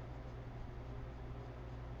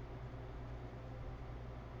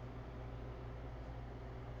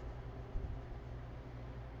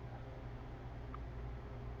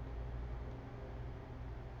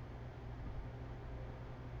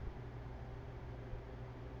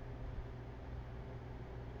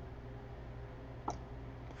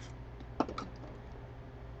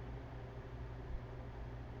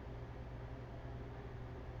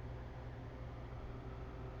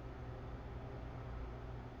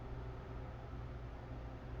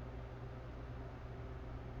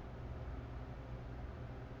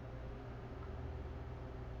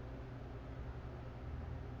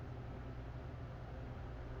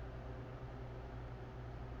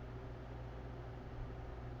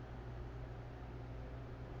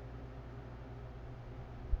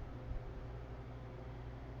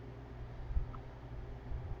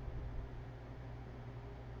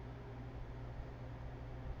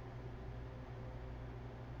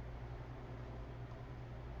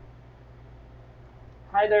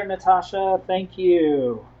Hi there, Natasha. Thank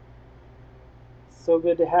you. So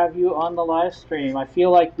good to have you on the live stream. I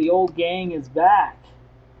feel like the old gang is back.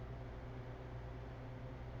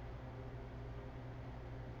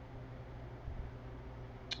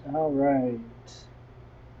 All right.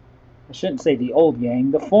 I shouldn't say the old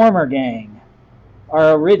gang, the former gang.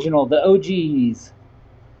 Our original, the OGs.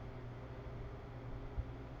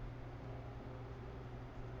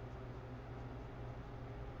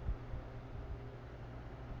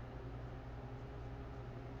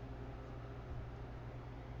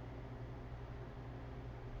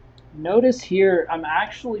 Notice here, I'm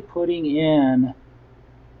actually putting in,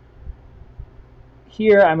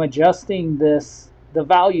 here I'm adjusting this, the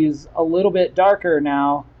values a little bit darker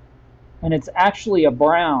now, and it's actually a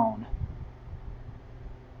brown.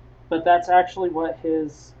 But that's actually what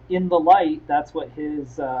his, in the light, that's what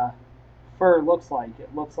his fur looks like.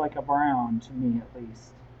 It looks like a brown to me, at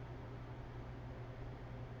least.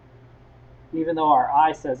 Even though our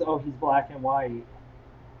eye says, oh, he's black and white.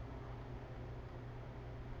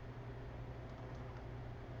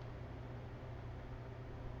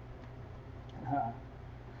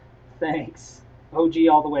 Thanks. OG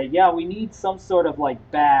all the way. Yeah, we need some sort of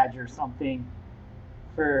like badge or something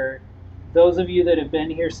for those of you that have been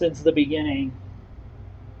here since the beginning,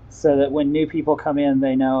 so that when new people come in,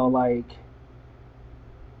 they know like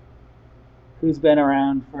who's been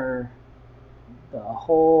around for the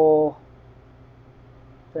whole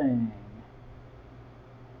thing.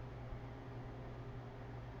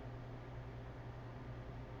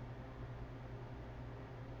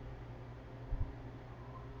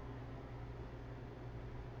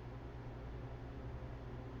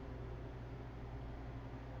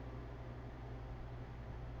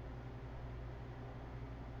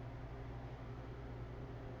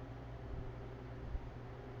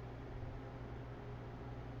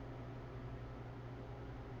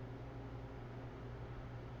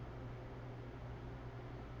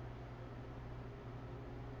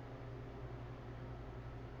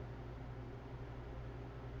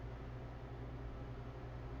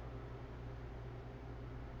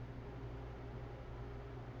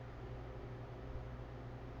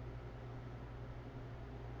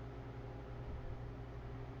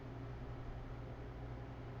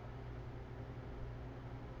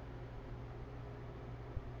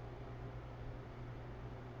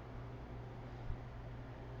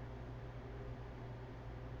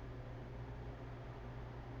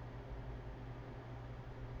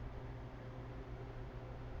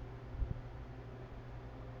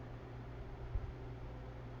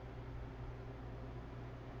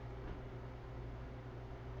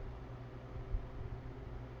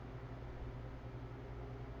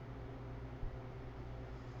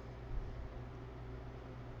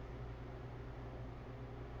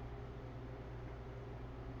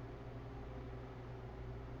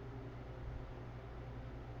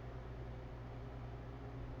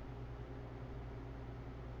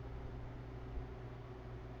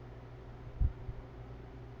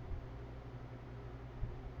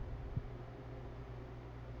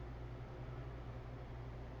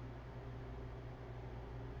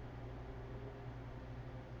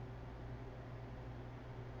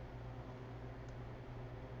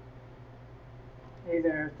 Hey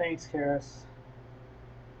there, thanks, Karis.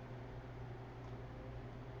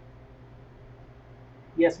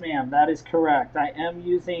 Yes, ma'am, that is correct. I am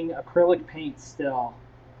using acrylic paint still.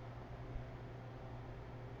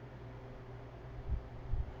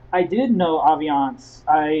 I did know Aviance.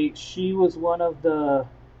 She was one of the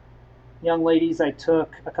young ladies I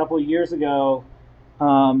took a couple of years ago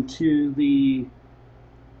to the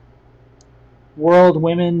World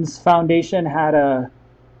Women's Foundation had a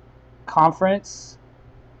conference,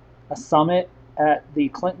 a summit at the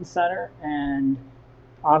Clinton Center, and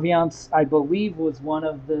Aviance, I believe, was one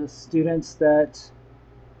of the students that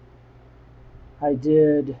I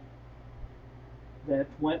did that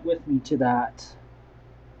went with me to that.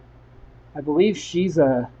 I believe she's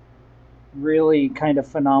a really kind of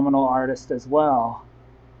phenomenal artist as well.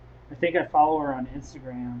 I think I follow her on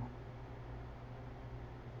Instagram.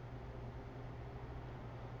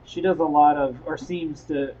 She does a lot of, or seems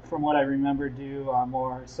to, from what I remember, do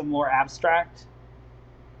some more abstract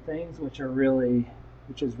things, which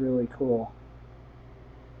is really cool.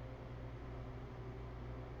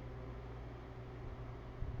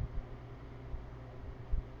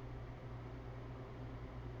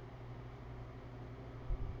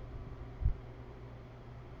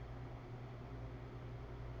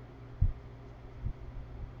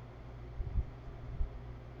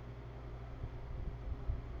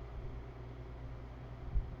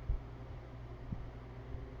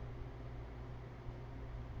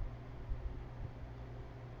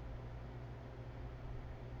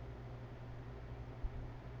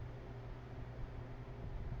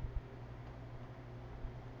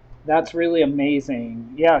 That's really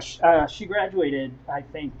amazing. Yeah, she graduated, I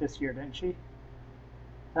think, this year, didn't she?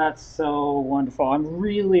 That's so wonderful. I'm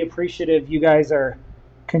really appreciative you guys are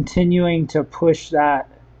continuing to push that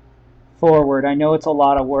forward. I know it's a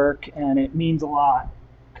lot of work and it means a lot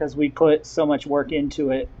because we put so much work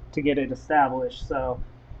into it to get it established. So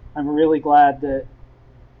I'm really glad that,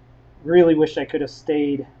 really wish I could have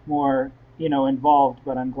stayed more, involved,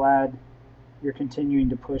 but I'm glad you're continuing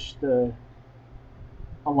to push the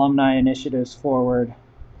alumni initiatives forward.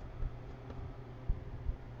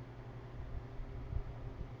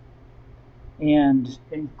 And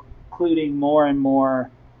including more and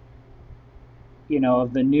more,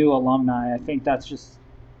 of the new alumni. I think that's just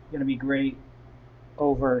going to be great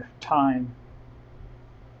over time.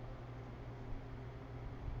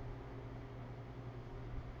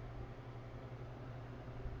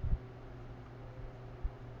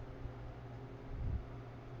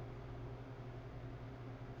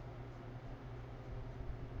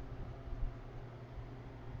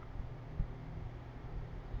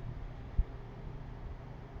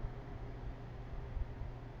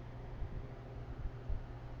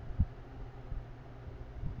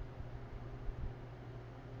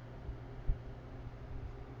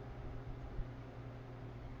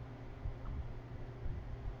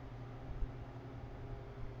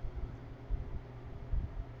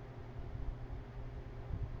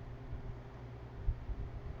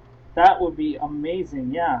 That would be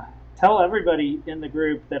amazing. Yeah. Tell everybody in the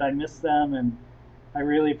group that I miss them and I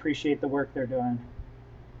really appreciate the work they're doing.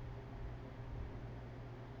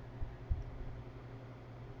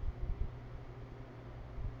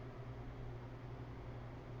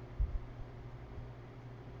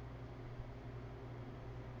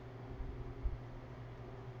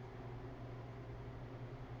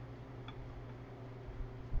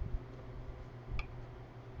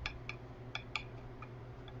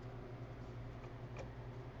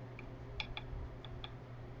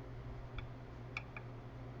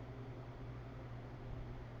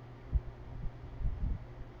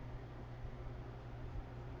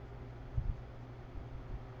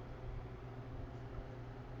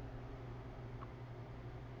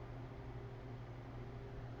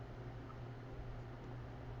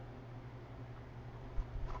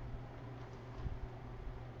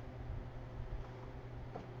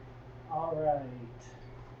 All right.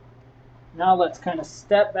 Now let's kind of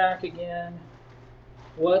step back again.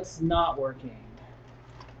 What's not working?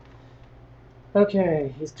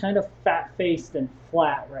 Okay, he's kind of fat-faced and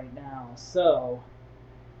flat right now, so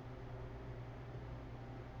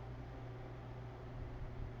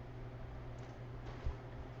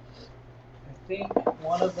I think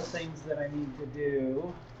one of the things that I need to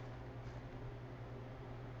do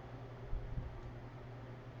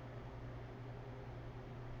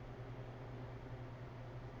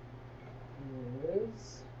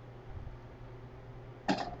is,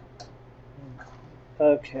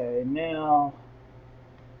 okay, now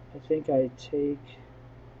I think I take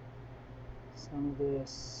some of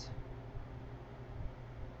this,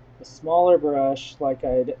 a smaller brush like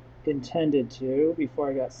I'd intended to before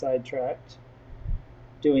I got sidetracked,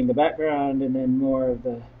 doing the background and then more of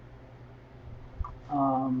the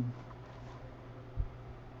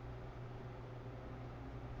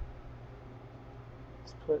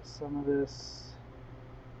let's put some of this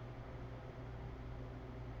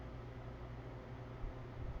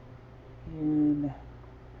in.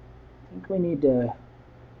 I think we need to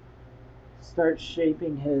start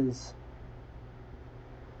shaping his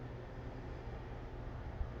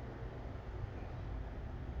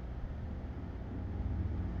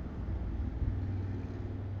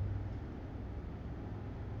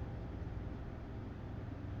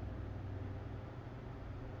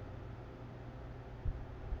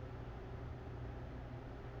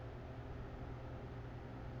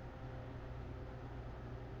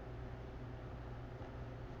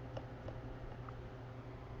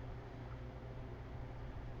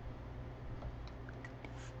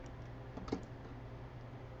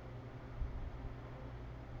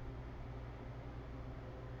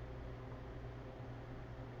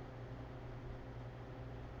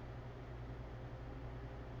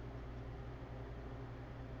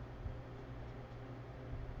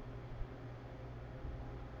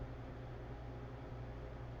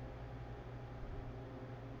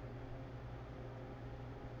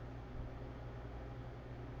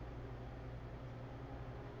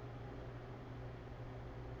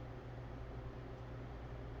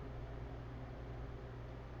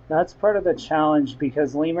that's part of the challenge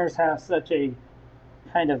because lemurs have such a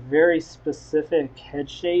kind of very specific head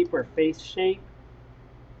shape or face shape.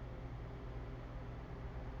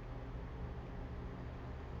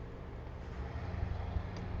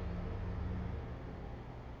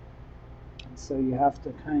 And so you have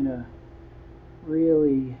to kind of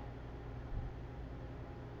really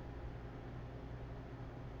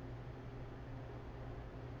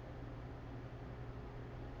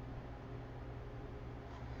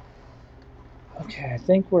okay, I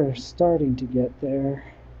think we're starting to get there.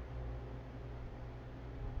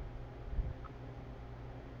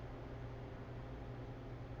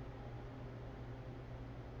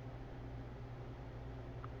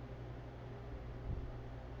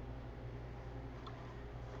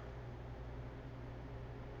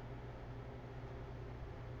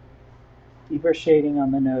 Deeper shading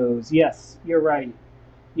on the nose. Yes, you're right.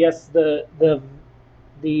 Yes, the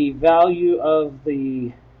value of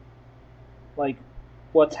the like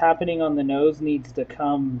what's happening on the nose needs to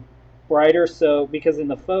come brighter so because in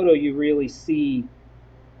the photo you really see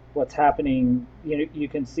what's happening. You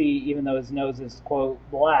can see even though his nose is quote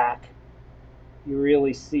black, you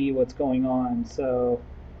really see what's going on. So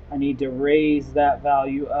I need to raise that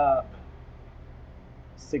value up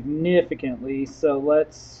significantly. So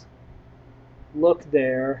let's look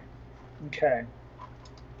there. Okay.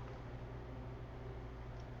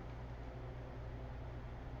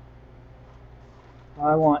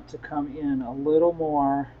 I want to come in a little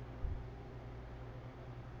more.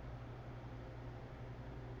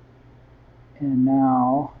 And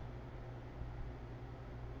now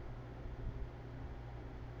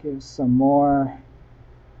Give some more.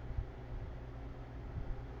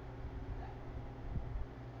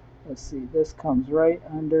 Let's see, this comes right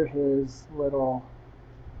under his little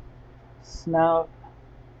snout.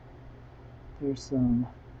 There's some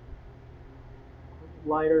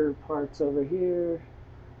lighter parts over here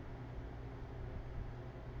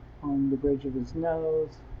on the bridge of his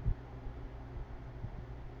nose.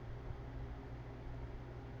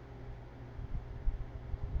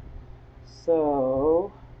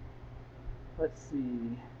 So let's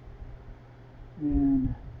see.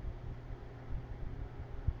 And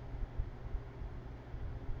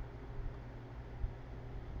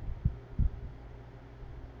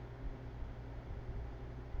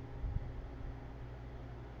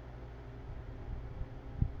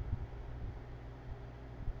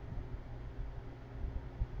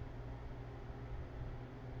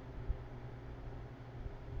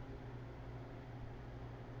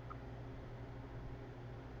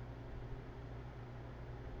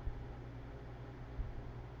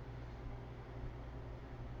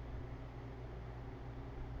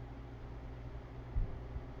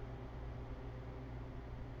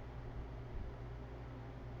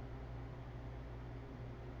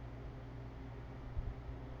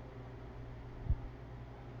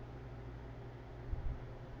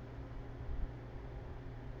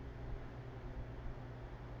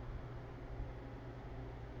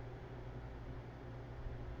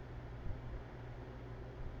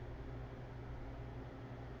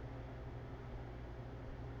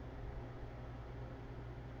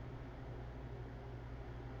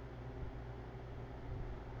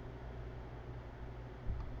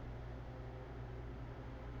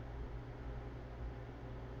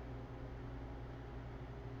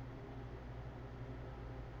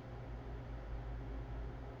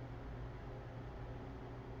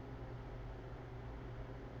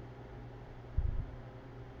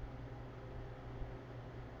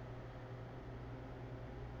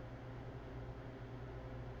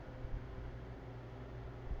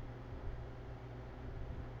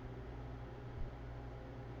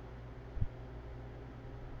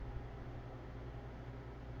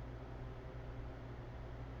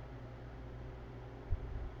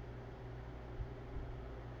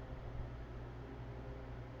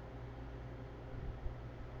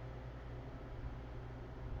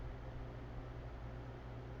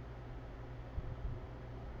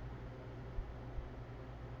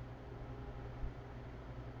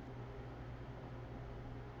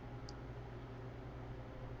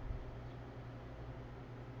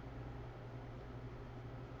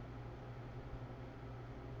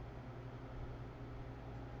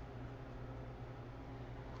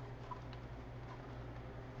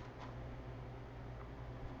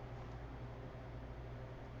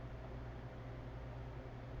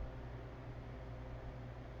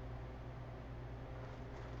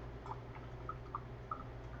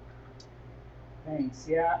thanks.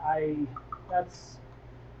 Yeah, that's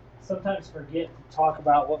sometimes forget to talk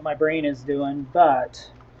about what my brain is doing, but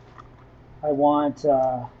I want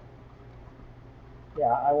I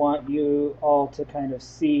want you all to kind of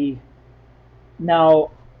see.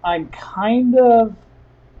 Now, I'm kind of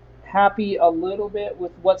happy a little bit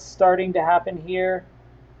with what's starting to happen here,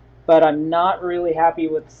 but I'm not really happy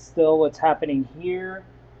with still what's happening here.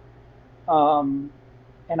 Um,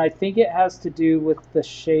 and I think it has to do with the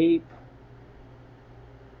shape.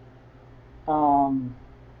 Um,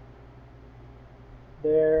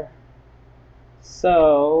 there.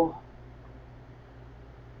 So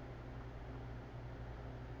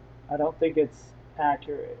I don't think it's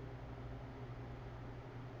accurate.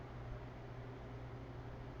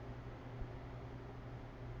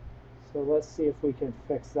 So let's see if we can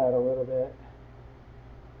fix that a little bit.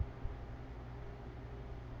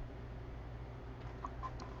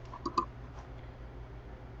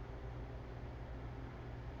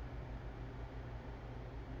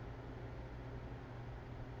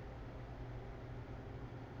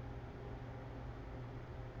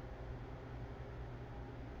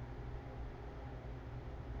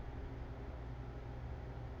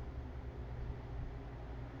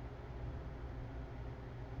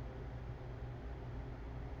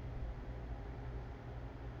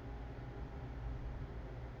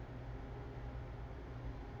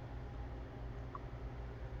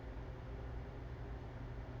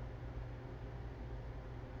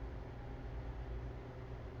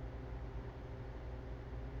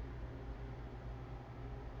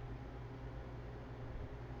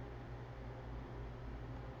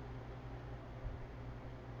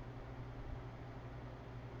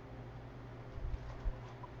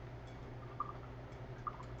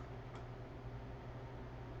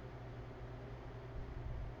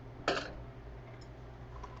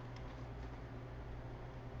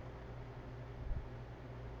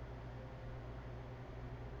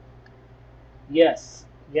 Yes,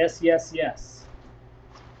 yes, yes, yes.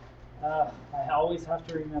 I always have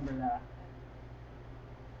to remember that.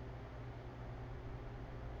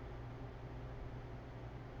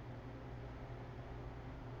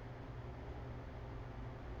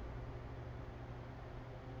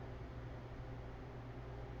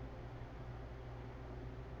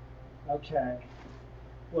 Okay.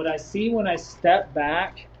 What I see when I step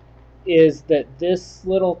back is that this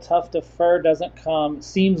little tuft of fur doesn't come,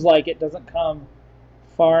 seems like it doesn't come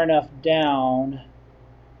far enough down,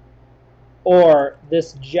 or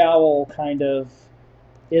this jowl kind of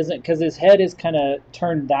isn't, because his head is kind of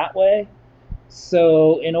turned that way.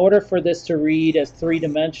 So in order for this to read as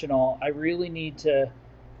three-dimensional, I really need to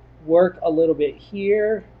work a little bit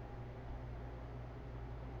here.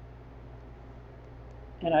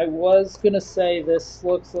 And I was going to say this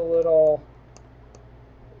looks a little,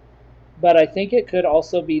 but I think it could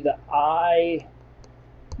also be the eye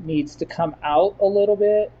needs to come out a little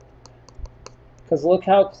bit. Because look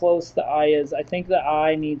how close the eye is. I think the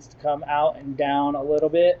eye needs to come out and down a little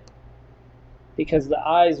bit, because the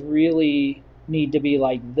eyes really need to be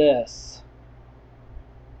like this.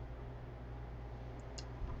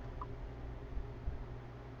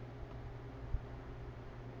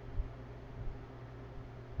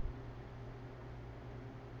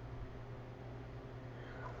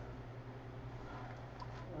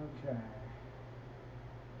 Okay.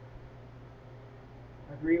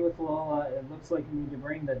 Agree with Lola. It looks like you need to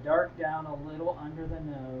bring the dark down a little under the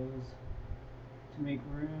nose to make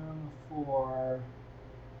room for,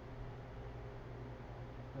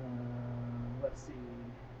 let's see,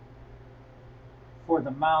 for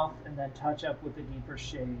the mouth, and then touch up with a deeper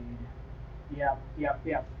shade. Yep, yep,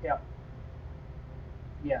 yep, yep.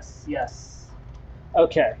 Yes, yes.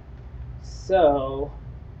 Okay, so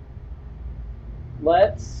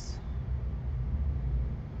let's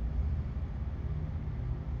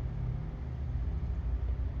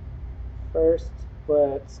first,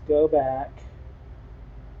 let's go back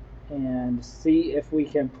and see if we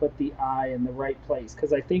can put the eye in the right place.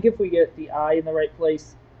 Because I think if we get the eye in the right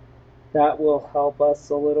place, that will help us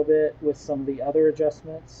a little bit with some of the other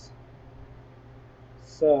adjustments.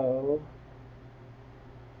 So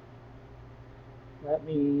let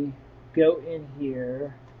me go in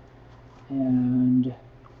here and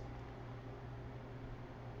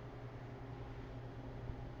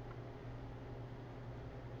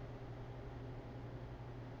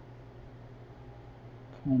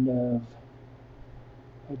kind of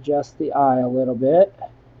adjust the eye a little bit.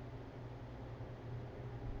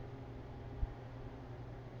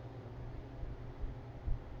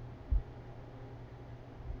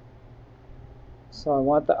 So I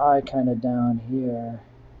want the eye kind of down here.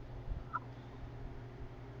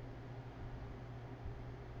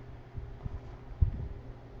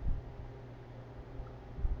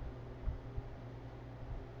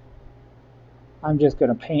 I'm just going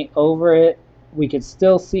to paint over it. We can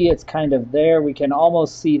still see it's kind of there. We can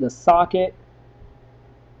almost see the socket,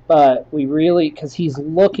 but we really, because he's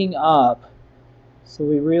looking up, so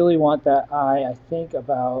we really want that eye, I think,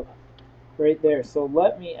 about right there. So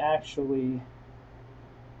let me actually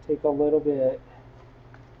take a little bit,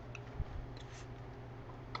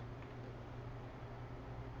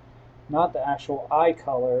 not the actual eye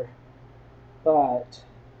color, but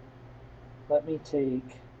let me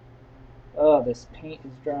take, oh, this paint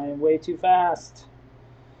is drying way too fast.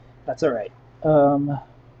 That's all right.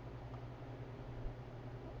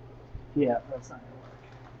 Yeah, that's not gonna work.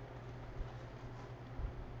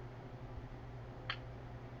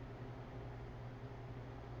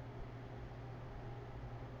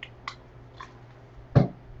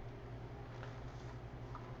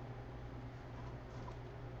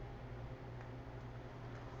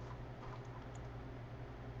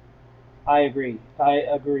 I agree. I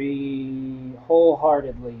agree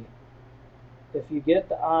wholeheartedly. If you get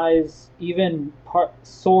the eyes even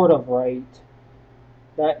sort of right,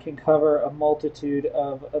 that can cover a multitude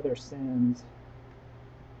of other sins.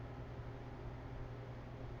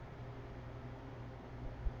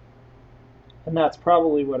 And that's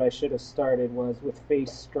probably what I should have started was with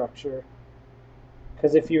face structure.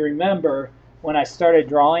 Because if you remember, when I started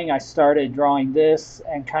drawing this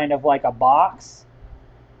and kind of like a box,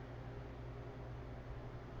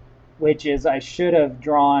 which is I should have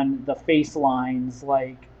drawn the face lines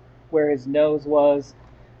like where his nose was.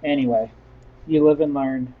 Anyway, you live and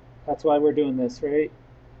learn. That's why we're doing this, right?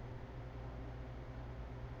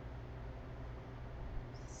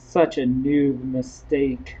 Such a noob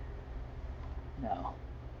mistake. No.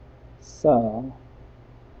 So,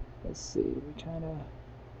 let's see. We kind of.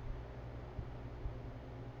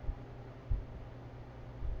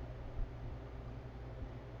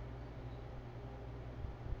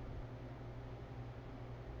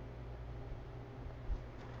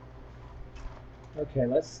 Okay,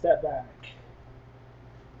 let's step back.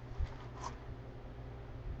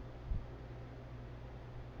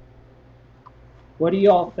 What do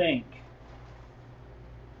y'all think?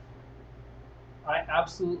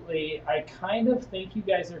 I kind of think you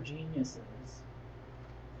guys are geniuses.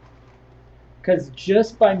 Because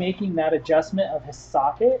just by making that adjustment of his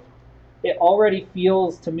socket, it already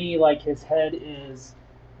feels to me like his head is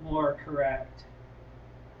more correct.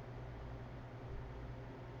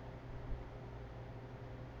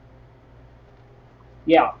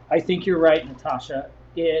 Yeah, I think you're right, Natasha.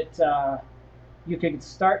 You can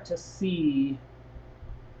start to see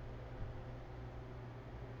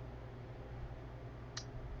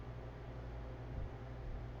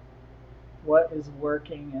what is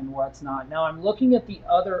working and what's not. Now I'm looking at the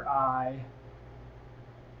other eye.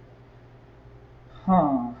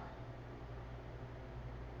 Huh.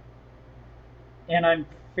 And I'm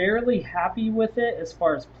fairly happy with it as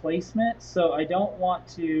far as placement, so I don't want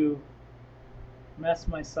to mess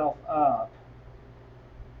myself up.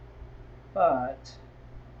 But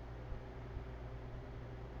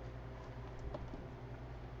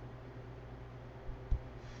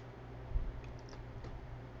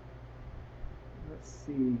let's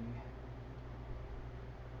see.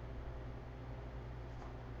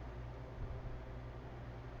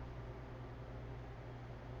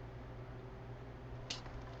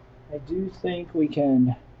 I do think we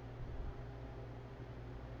can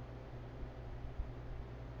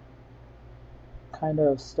kind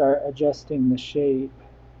of start adjusting the shape.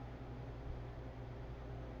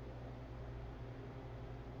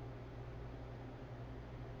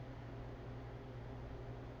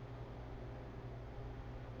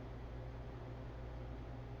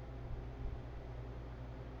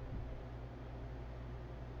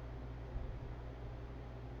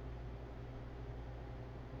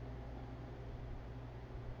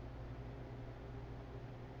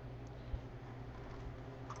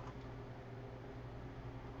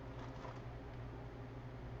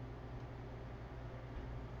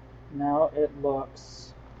 Now it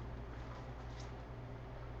looks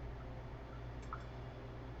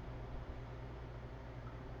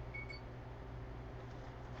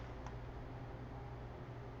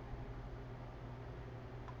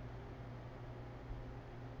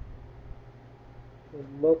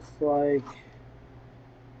like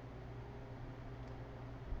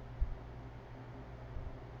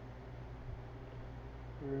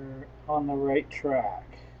we're on the right track.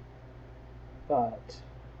 But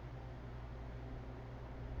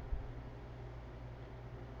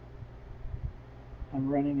I'm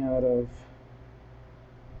running out of.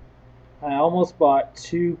 I almost bought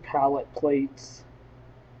 2 pallet plates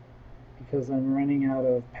because I'm running out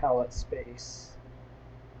of pallet space.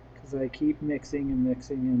 Because I keep mixing and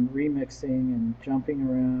mixing and remixing and jumping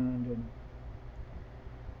around, and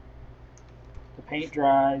the paint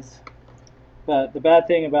dries. But the bad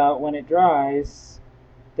thing about when it dries,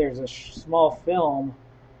 there's a small film,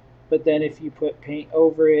 but then if you put paint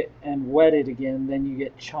over it and wet it again, then you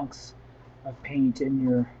get chunks of paint in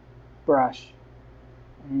your brush.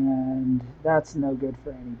 And that's no good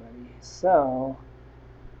for anybody. So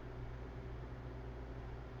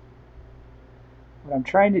what I'm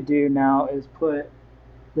trying to do now is put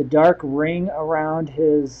the dark ring around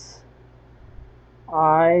his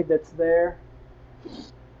eye that's there.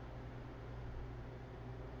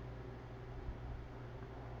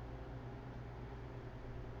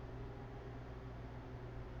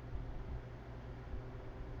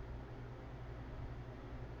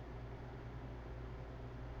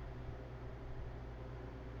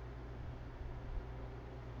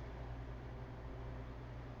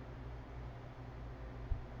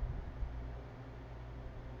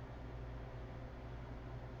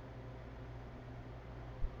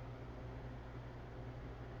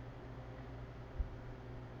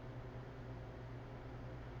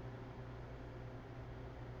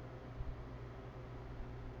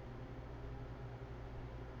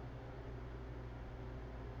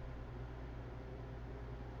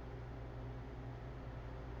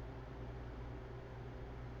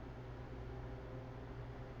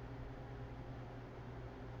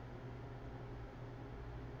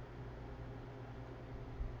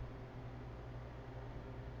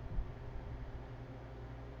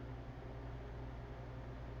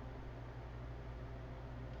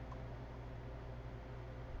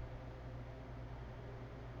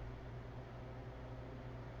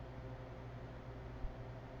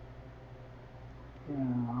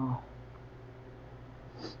 Yeah.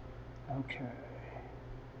 Okay.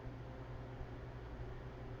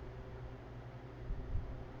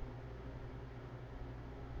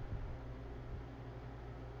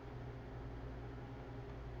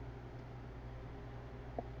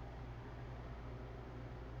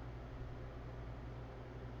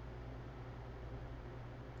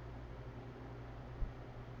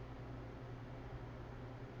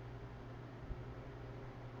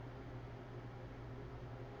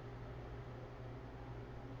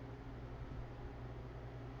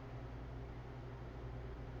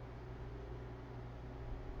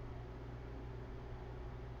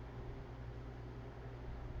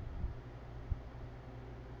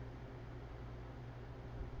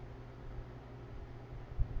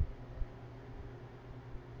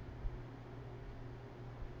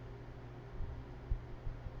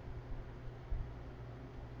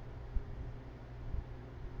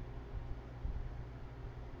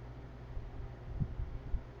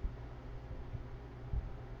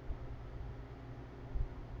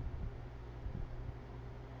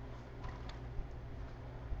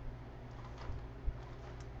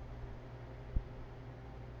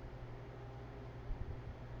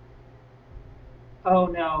 Oh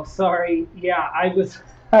no, sorry. Yeah, I was.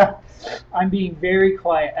 I'm being very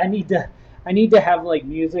quiet. I need to have like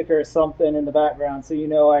music or something in the background, so you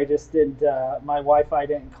know I just did. My Wi-Fi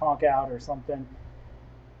didn't conk out or something.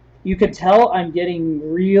 You could tell I'm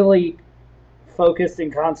getting really focused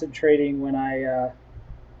and concentrating when I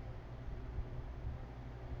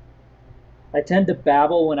tend to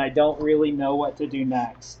babble when I don't really know what to do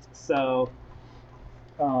next.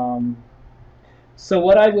 Um, so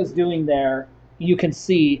what I was doing there, you can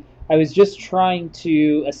see, I was just trying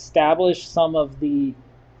to establish some of the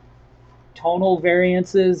tonal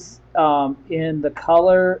variances in the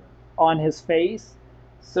color on his face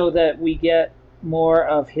so that we get more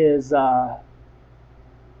of his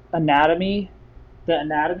anatomy, the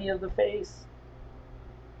anatomy of the face.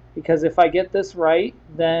 Because if I get this right,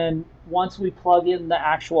 then once we plug in the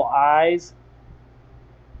actual eyes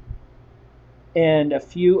and a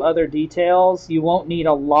few other details, you won't need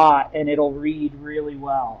a lot and it'll read really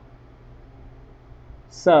well.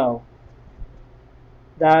 So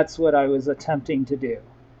that's what I was attempting to do,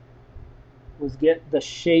 was get the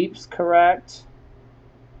shapes correct.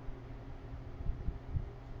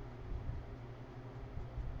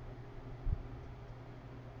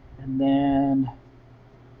 And then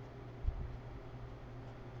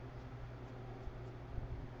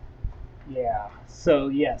yeah, so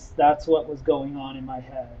yes, that's what was going on in my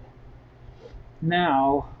head.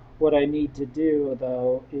 Now, what I need to do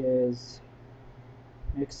though is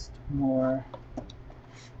mix more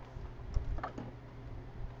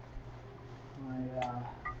my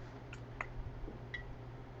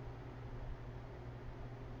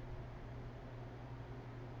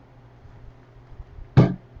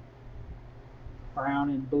brown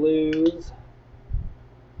and blues.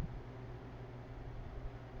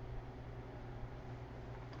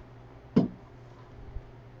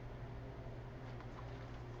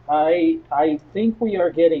 I think we are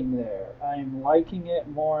getting there. I'm liking it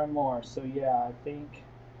more and more. So yeah, I think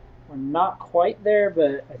we're not quite there,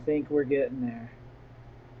 but I think we're getting there.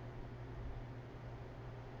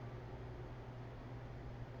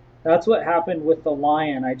 That's what happened with the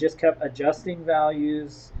lion. I just kept adjusting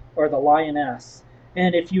values, or the lioness.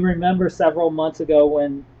 And if you remember several months ago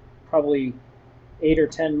when, probably 8 or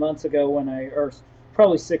 10 months ago when or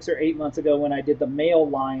probably 6 or 8 months ago when I did the male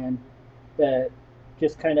lion, that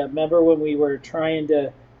just kind of, remember when we were trying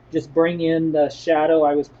to just bring in the shadow,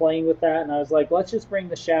 I was playing with that and I was like, let's just bring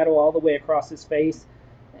the shadow all the way across his face.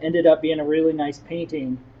 It ended up being a really nice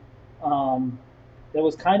painting. Um, that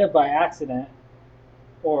was kind of by accident,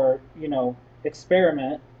 or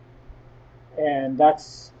experiment, and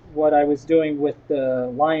that's what I was doing with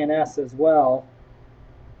the lioness as well.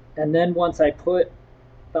 And then once I put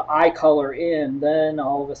the eye color in, then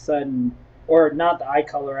all of a sudden, or not the eye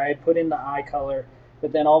color, I had put in the eye color,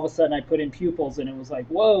 but then all of a sudden I put in pupils and it was like,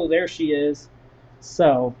 whoa, there she is.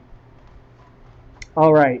 So,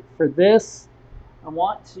 all right, for this, I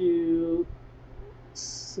want to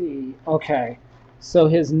see. Okay, so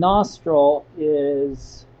his nostril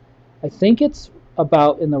is, I think it's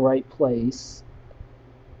about in the right place.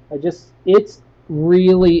 It's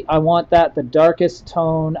really, I want that the darkest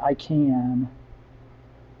tone I can.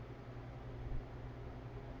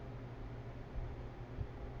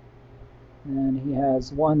 And he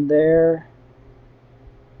has one there.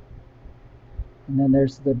 And then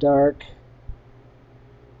there's the dark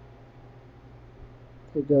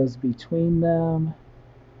that goes between them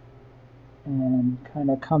and kind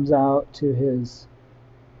of comes out to his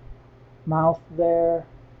mouth there.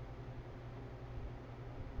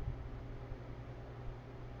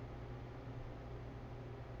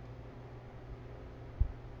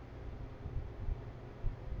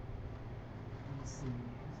 Let's see, is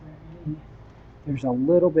there any? There's a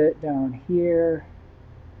little bit down here.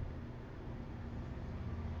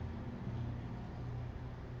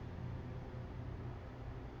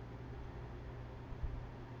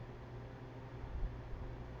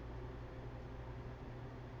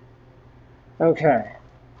 Okay,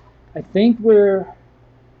 I think we're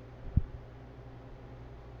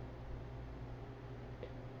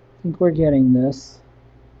getting this.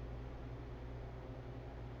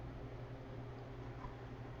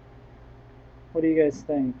 What do you guys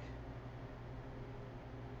think?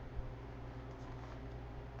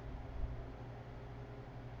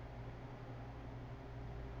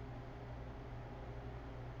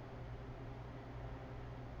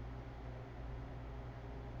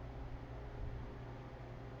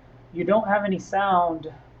 You don't have any sound.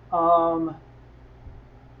 Um,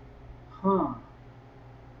 huh.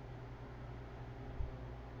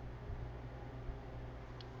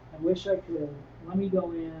 I wish I could. Let me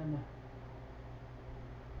go in.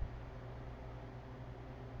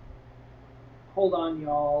 hold on,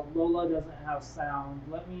 y'all. Lola doesn't have sound.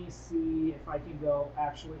 Let me see if I can go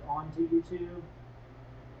actually onto YouTube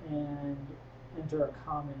and enter a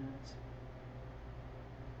comment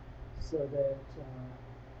so that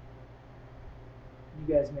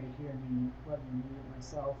you guys may hear me. Let me mute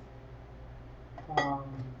myself.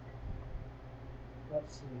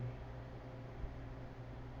 Let's see.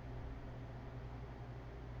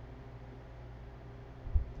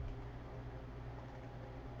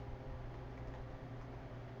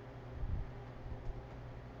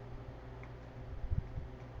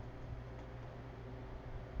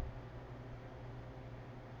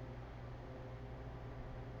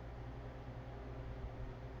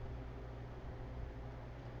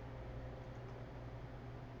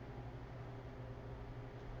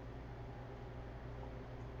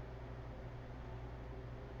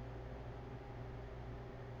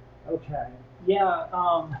 Okay.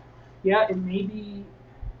 Yeah. Yeah. And maybe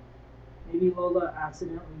Lola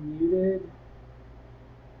accidentally muted.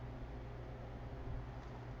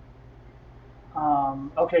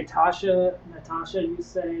 Okay, Natasha, you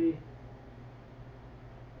say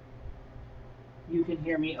you can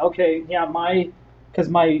hear me. Okay. Yeah. Because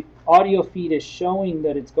my audio feed is showing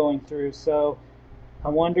that it's going through. So I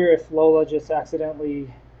wonder if Lola just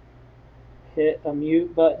accidentally hit a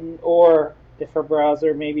mute button, or if her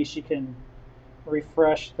browser, maybe she can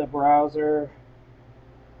refresh the browser.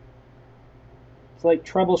 It's like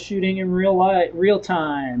troubleshooting in real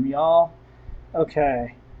time, y'all.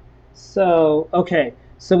 Okay. So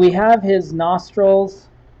we have his nostrils,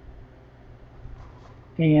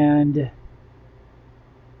 and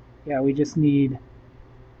yeah, we just need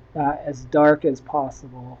that as dark as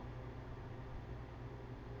possible.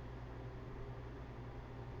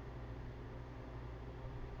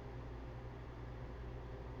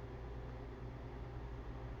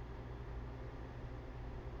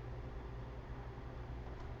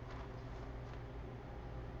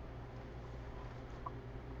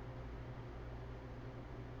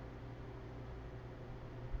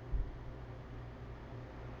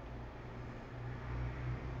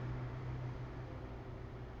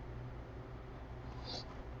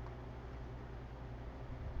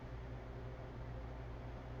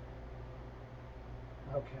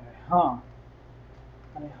 Okay, huh.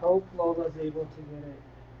 I hope Lola's able to get it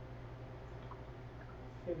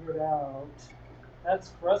figured out.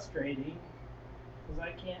 That's frustrating, because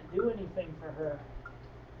I can't do anything for her.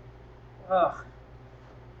 Ugh.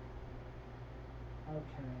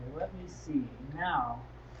 Okay, let me see. Now,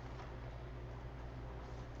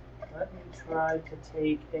 let me try to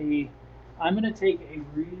take I'm going to take a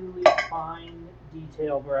really fine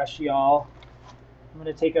detail brush, y'all. I'm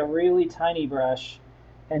going to take a really tiny brush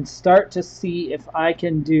and start to see if I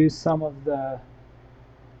can do some of the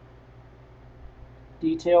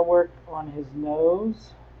detail work on his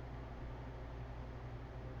nose.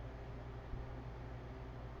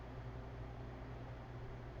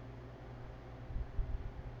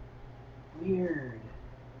 Weird.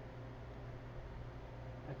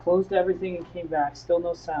 I closed everything and came back. Still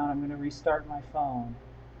no sound. I'm going to restart my phone.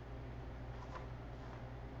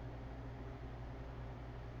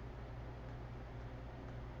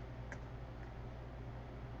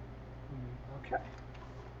 Okay.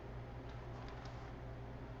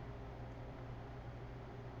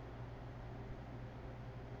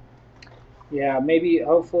 Yeah, maybe,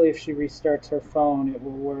 hopefully, if she restarts her phone, it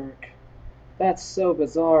will work. That's so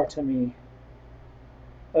bizarre to me.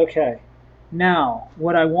 Okay. Now,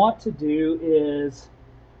 what I want to do is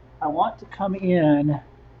I want to come in,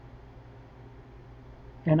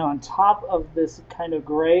 and on top of this kind of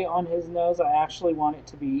gray on his nose, I actually want it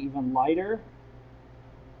to be even lighter.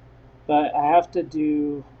 But I have to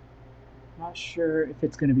do, I'm not sure if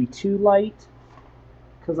it's going to be too light,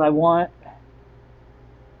 because I want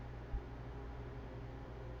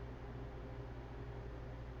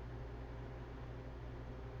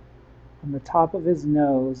on the top of his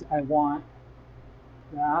nose, I want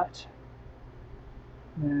that.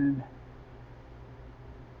 And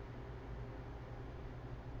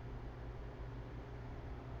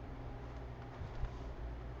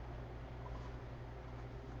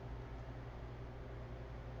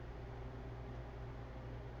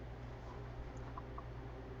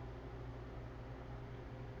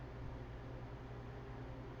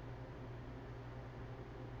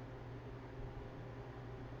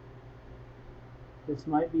this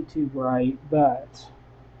might be too bright, but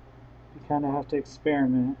you kind of have to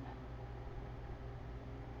experiment.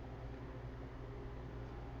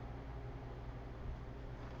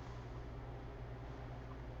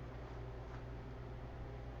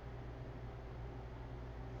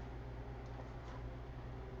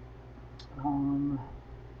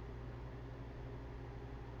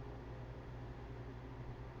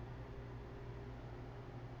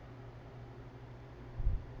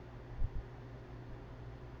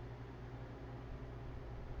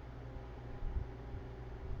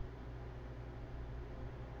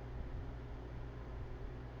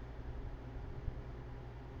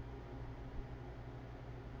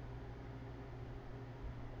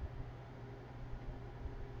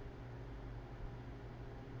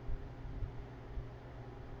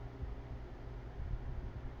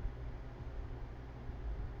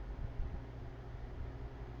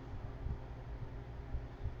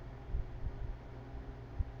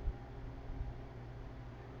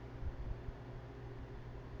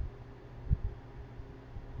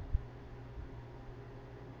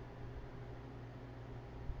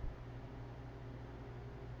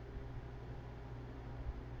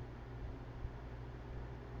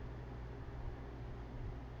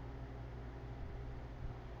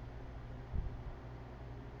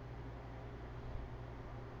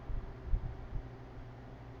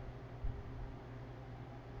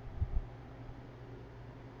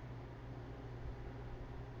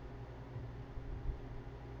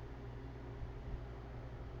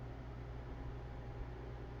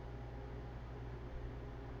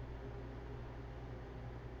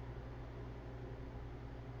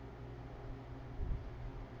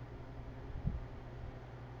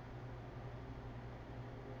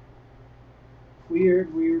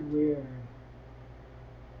 Weird, weird, weird.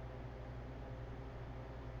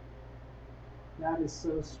 That is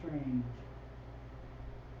so strange.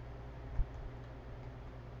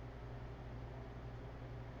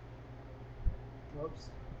 Whoops.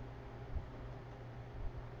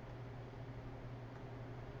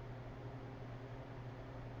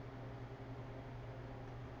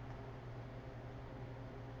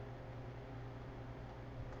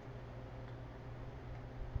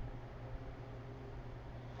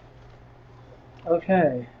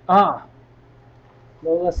 Okay. Ah,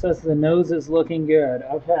 Lola says the nose is looking good.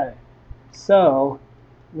 Okay. So,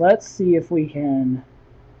 let's see if we can.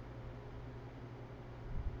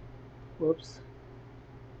 Whoops.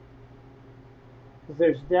 Because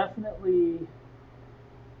there's definitely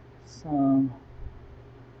some.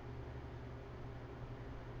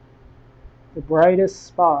 The brightest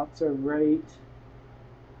spots are right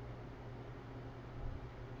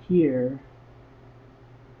here.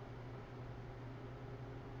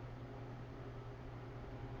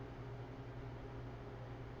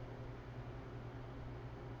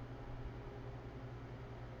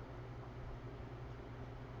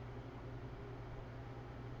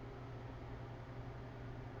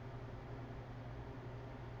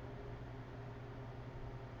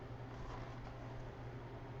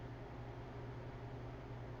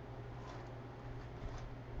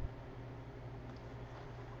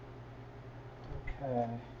 Okay.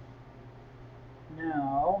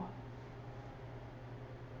 Now,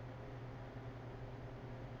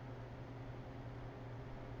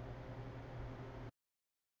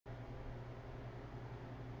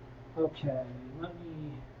 okay, let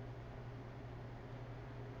me.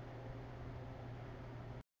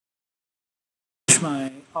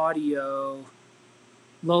 My audio.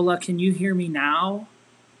 Lola, can you hear me now?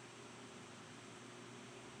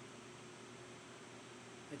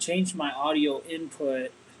 I changed my audio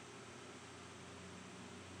input.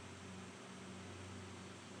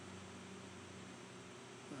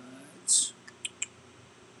 But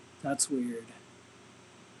that's weird.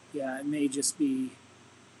 Yeah, it may just be.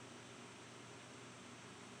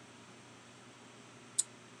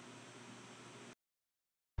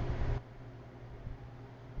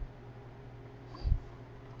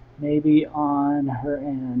 Maybe on her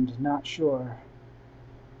end, not sure.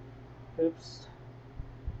 Oops.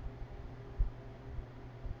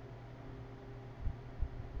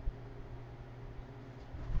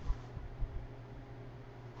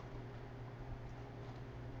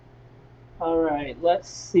 All right, let's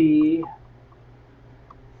see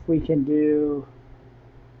if we can do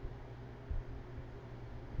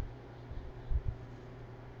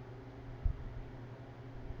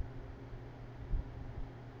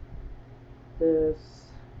this.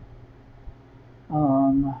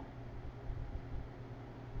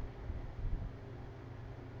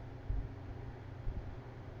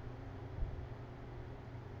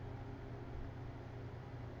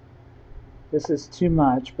 This is too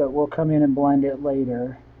much, but we'll come in and blend it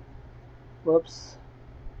later. Whoops.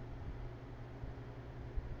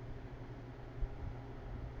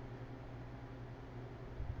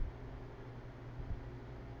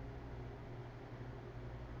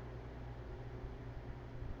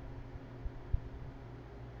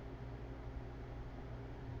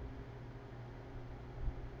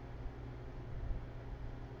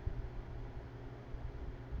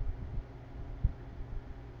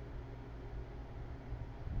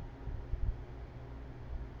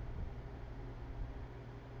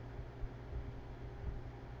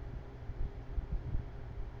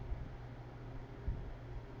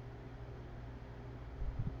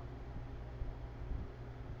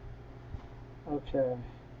 Okay.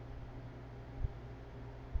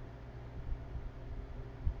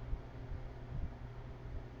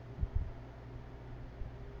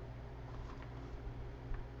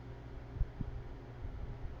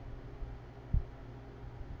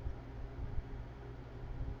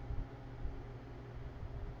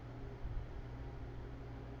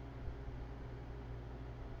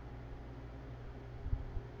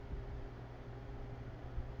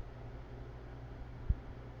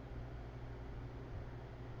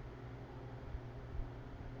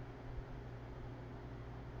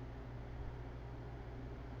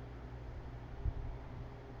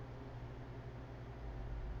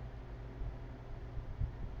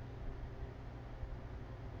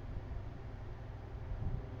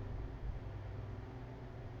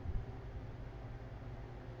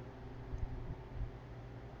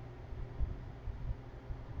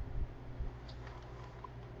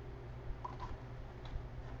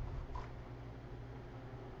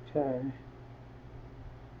 Okay.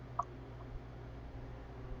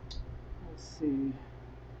 Let's see.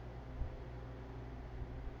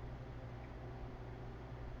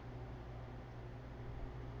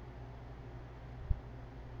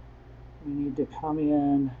 We need to come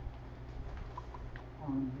in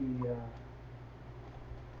on the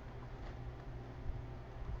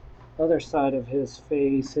other side of his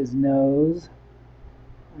face, his nose,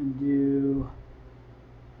 and do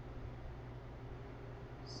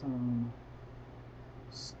some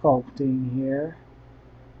sculpting here.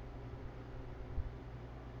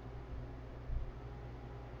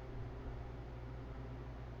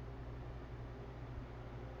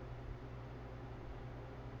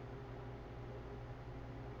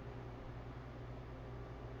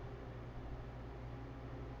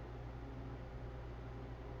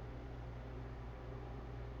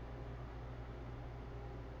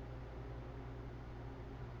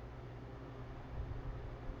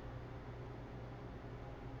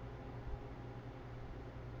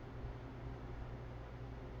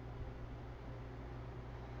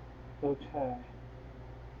 Okay.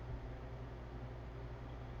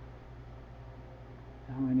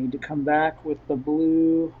 Now I need to come back with the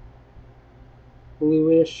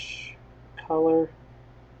bluish color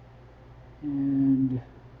and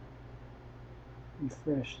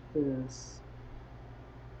refresh this.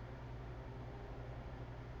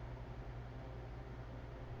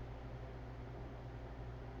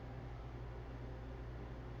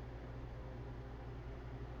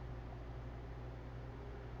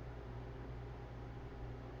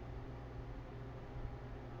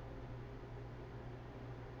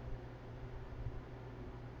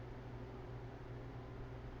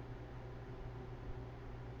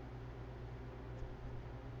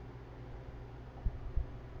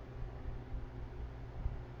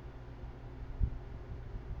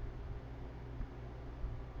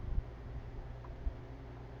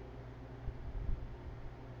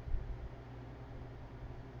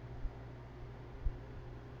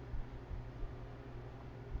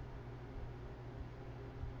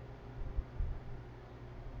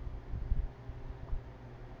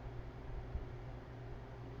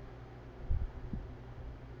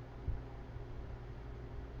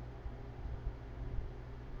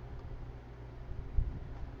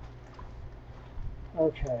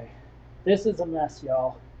 Okay, this is a mess,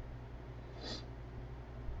 y'all.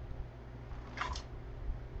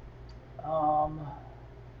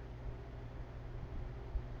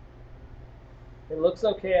 It looks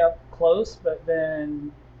okay up close, but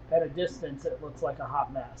then at a distance it looks like a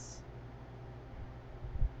hot mess.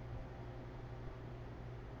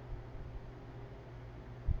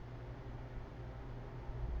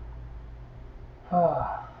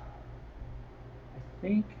 I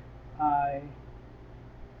think I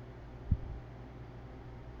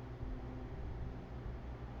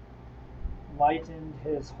lightened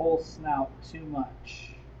his whole snout too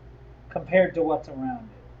much compared to what's around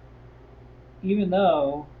it. Even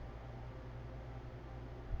though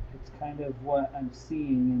it's kind of what I'm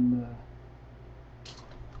seeing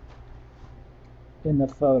in the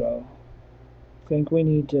photo. I think we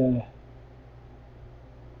need to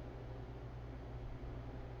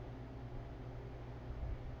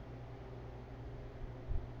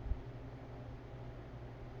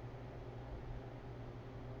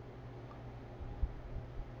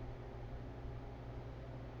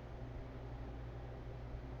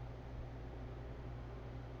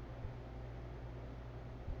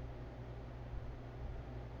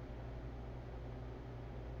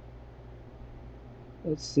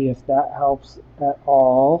let's see if that helps at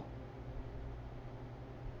all.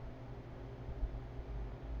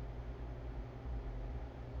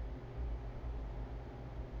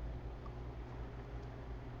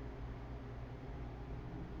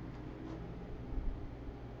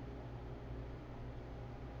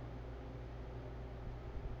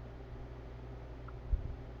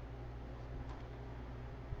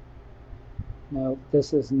 No,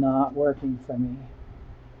 this is not working for me.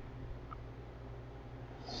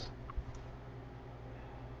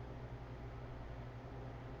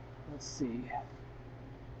 Let's see.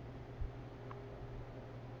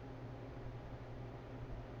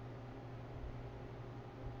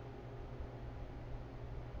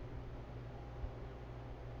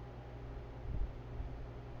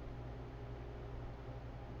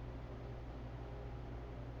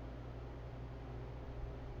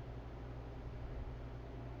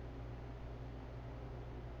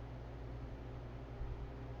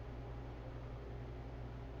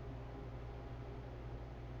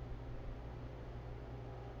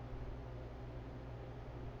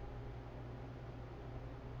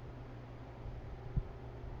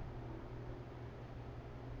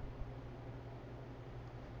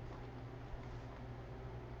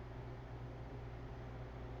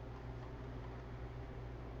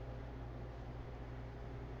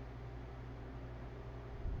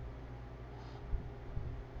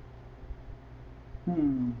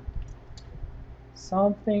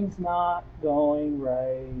 Something's not going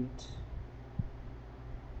right.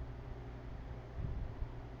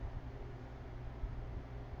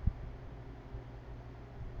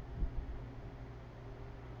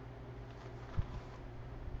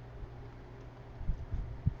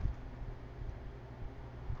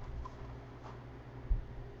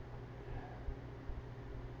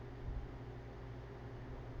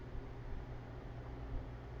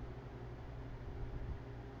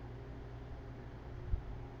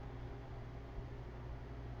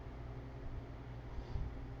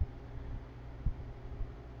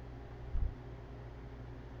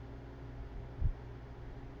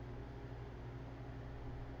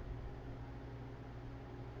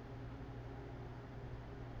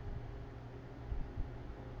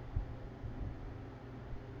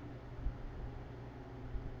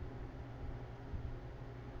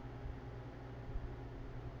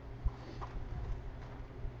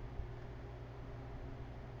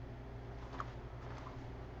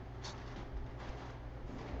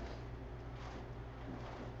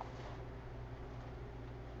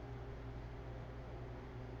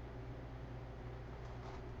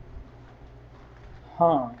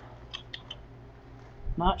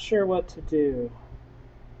 Not sure what to do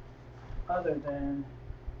other than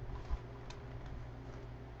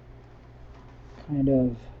kind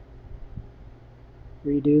of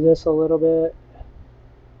redo this a little bit.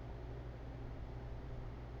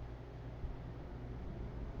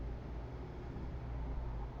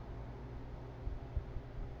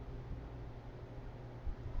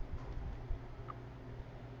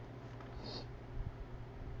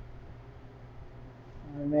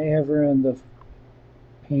 I may have ruined the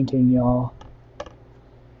painting, y'all.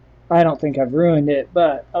 I don't think I've ruined it,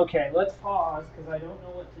 but okay, let's pause because I don't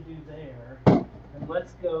know what to do there. And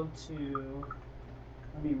let's go to,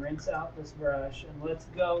 let me rinse out this brush, and let's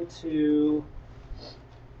go to,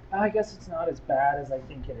 I guess it's not as bad as I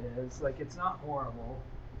think it is. Like, it's not horrible.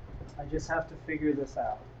 I just have to figure this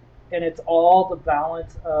out. And it's all the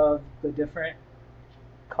balance of the different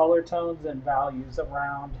color tones and values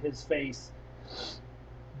around his face.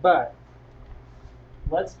 But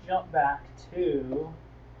let's jump back to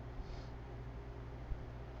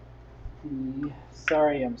the,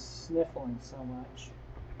 sorry I'm sniffling so much.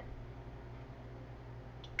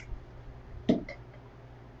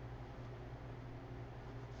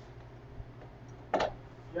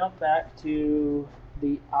 Jump back to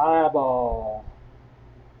the eyeball.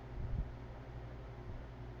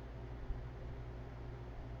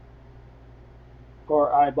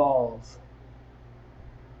 Or eyeballs.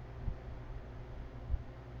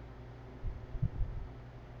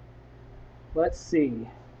 Let's see.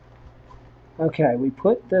 Okay, we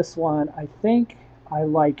put this one. I think I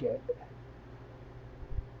like it.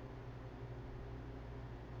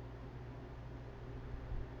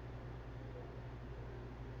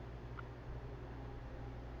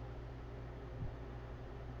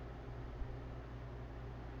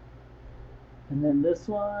 And then this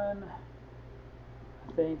one,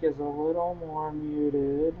 I think, is a little more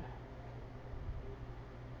muted.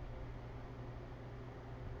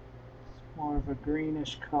 It's more of a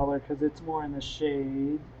greenish color because it's more in the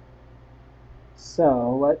shade.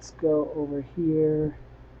 So let's go over here.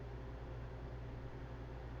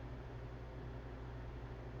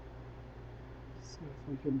 See if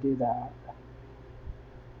we can do that.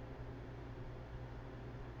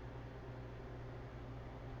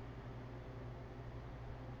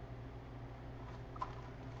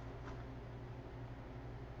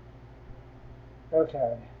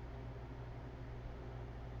 Okay.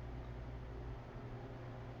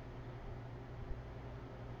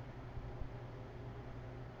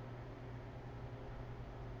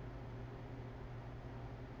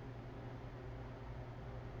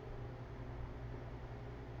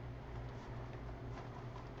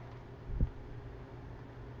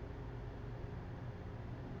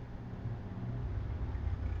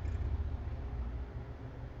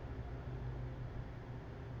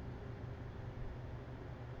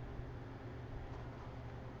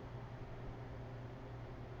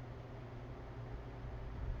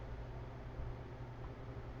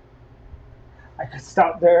 I could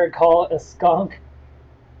stop there and call it a skunk.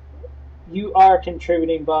 You are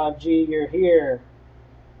contributing, Bob G. You're here.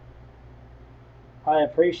 I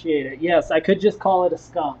appreciate it. Yes, I could just call it a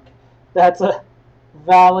skunk. That's a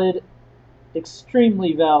valid,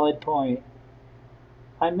 extremely valid point.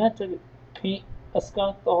 I meant to paint a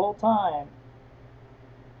skunk the whole time.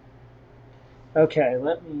 Okay,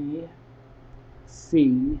 let me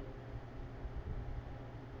see.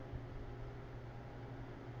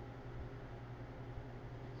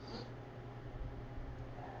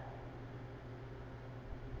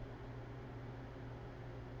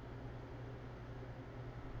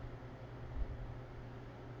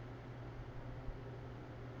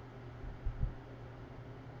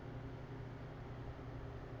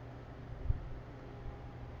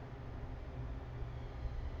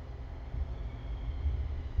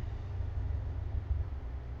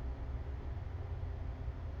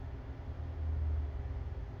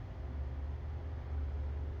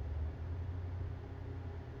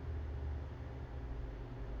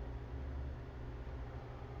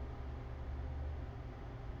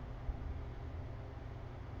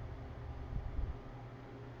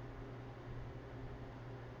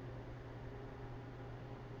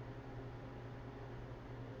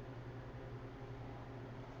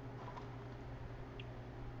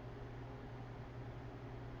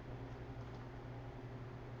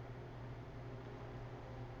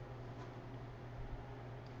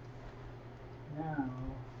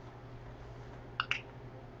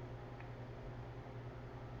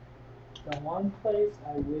 The one place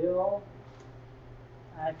I will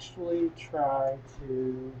actually try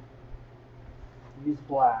to use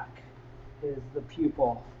black is the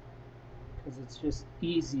pupil, because it's just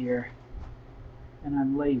easier and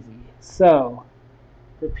I'm lazy. So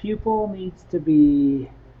the pupil needs to be,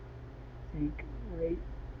 I think, right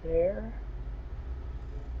there.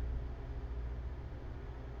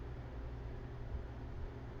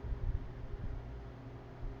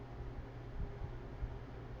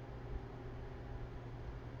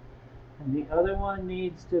 And the other one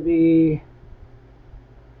needs to be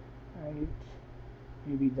right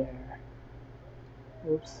maybe there.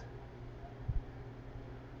 Oops.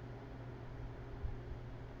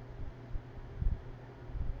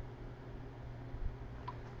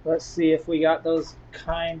 Let's see if we got those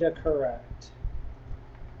kind of correct.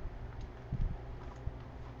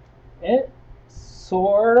 It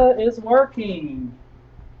sorta is working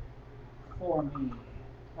for me.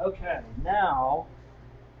 Okay, now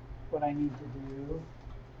what I need to do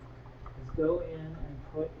is go in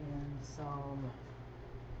and put in some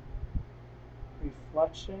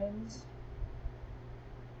reflections.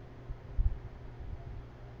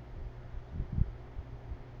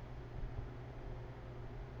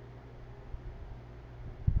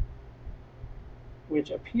 Which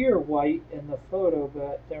appear white in the photo,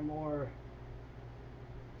 but they're more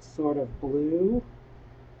sort of blue.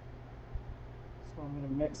 So I'm going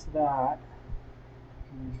to mix that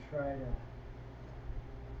and try to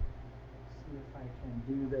see if I can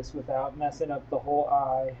do this without messing up the whole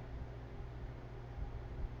eye.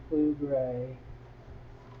 Blue gray.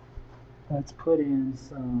 Let's put in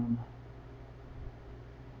some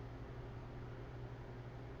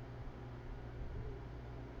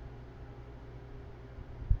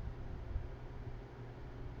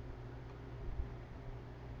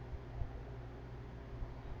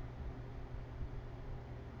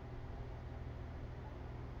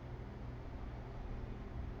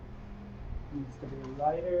needs to be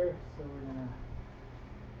lighter, so we're going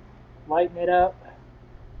to lighten it up.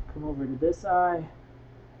 Come over to this eye.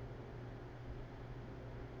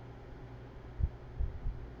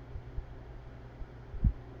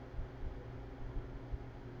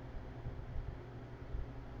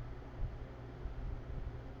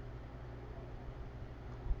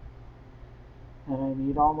 And I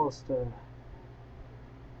need almost a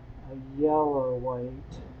yellow white.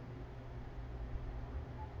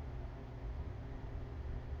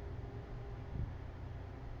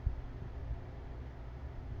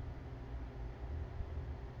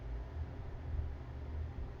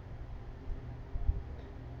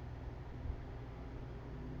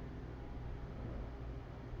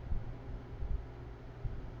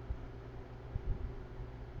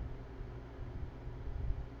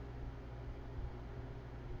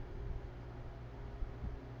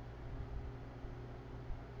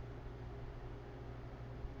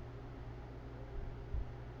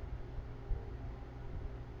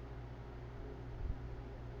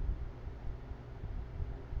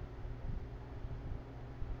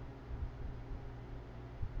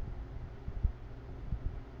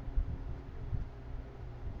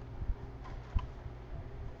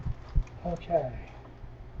 Okay.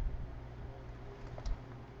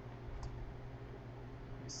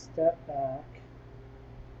 Step back.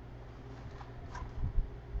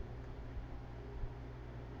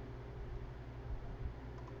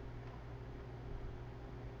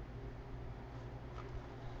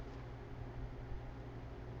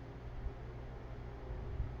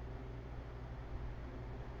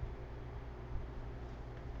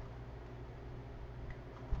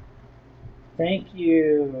 Thank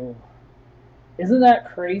you. Isn't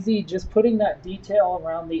that crazy? Just putting that detail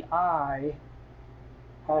around the eye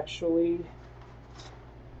actually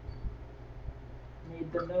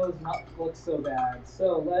made the nose not look so bad.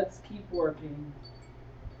 So let's keep working.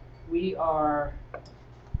 We are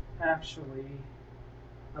actually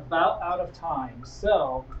about out of time.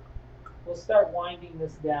 So we'll start winding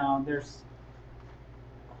this down. There's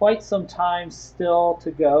quite some time still to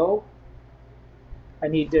go. I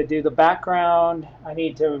need to do the background. I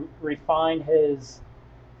need to refine his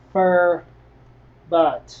fur,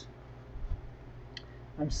 but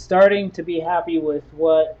I'm starting to be happy with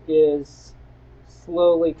what is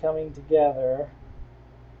slowly coming together.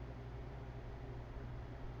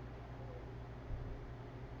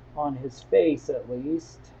 On his face, at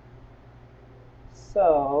least.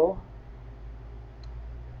 So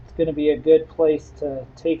it's going to be a good place to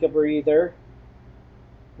take a breather,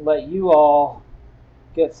 let you all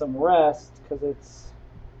get some rest because it's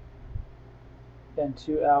been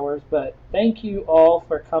 2 hours. But thank you all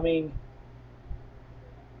for coming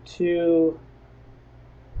to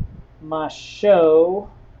my show.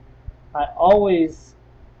 I always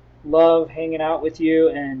love hanging out with you,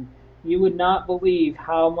 and you would not believe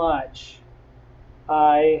how much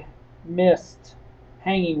I missed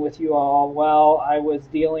hanging with you all while I was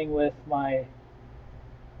dealing with my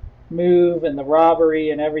move and the robbery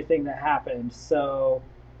and everything that happened. So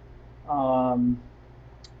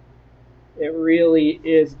it really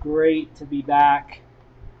is great to be back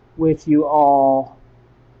with you all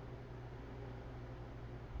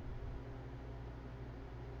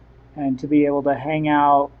and to be able to hang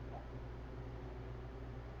out.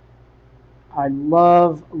 I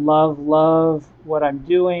love, love, love what I'm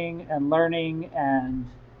doing and learning, and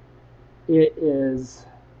it is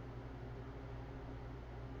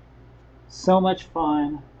so much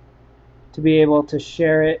fun to be able to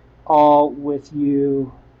share it all with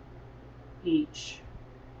you each.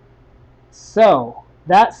 So,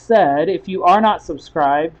 that said, if you are not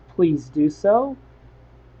subscribed, please do so.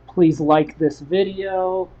 Please like this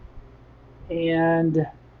video and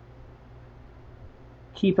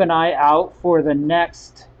keep an eye out for the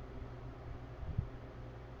next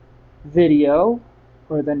video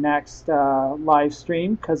or the next live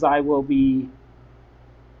stream, because I will be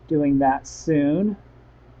doing that soon.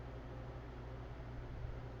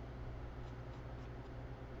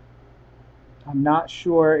 I'm not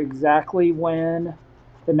sure exactly when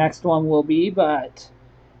the next one will be, but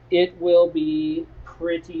it will be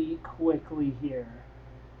pretty quickly here.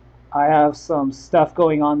 I have some stuff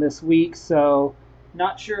going on this week, so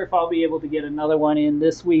not sure if I'll be able to get another one in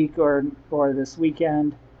this week or this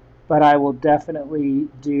weekend, but I will definitely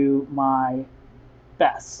do my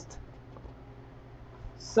best.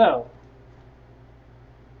 So,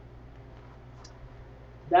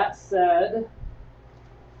 that said,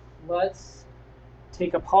 let's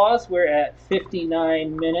take a pause. We're at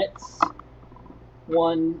 59 minutes,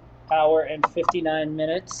 1 hour and 59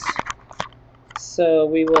 minutes. So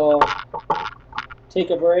we will take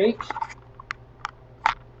a break,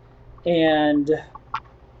 and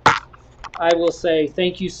I will say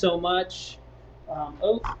thank you so much.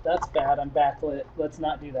 Oh, that's bad. I'm backlit. Let's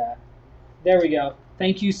not do that. There we go.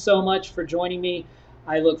 Thank you so much for joining me.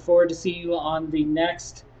 I look forward to see you on the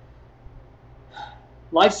next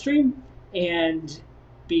live stream. And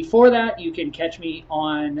before that, you can catch me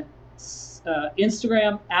on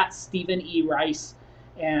Instagram at Stephen E. Rice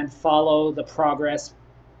and follow the progress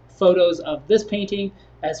photos of this painting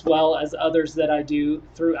as well as others that I do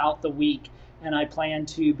throughout the week. And I plan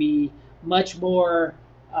to be much more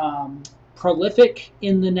prolific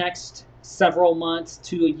in the next several months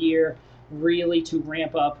to a year, really to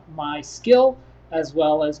ramp up my skill as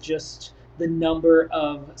well as just the number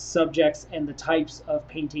of subjects and the types of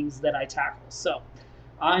paintings that I tackle. So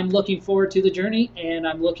I'm looking forward to the journey, and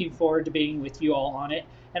I'm looking forward to being with you all on it.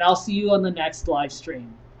 And I'll see you on the next live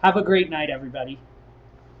stream. Have a great night, everybody.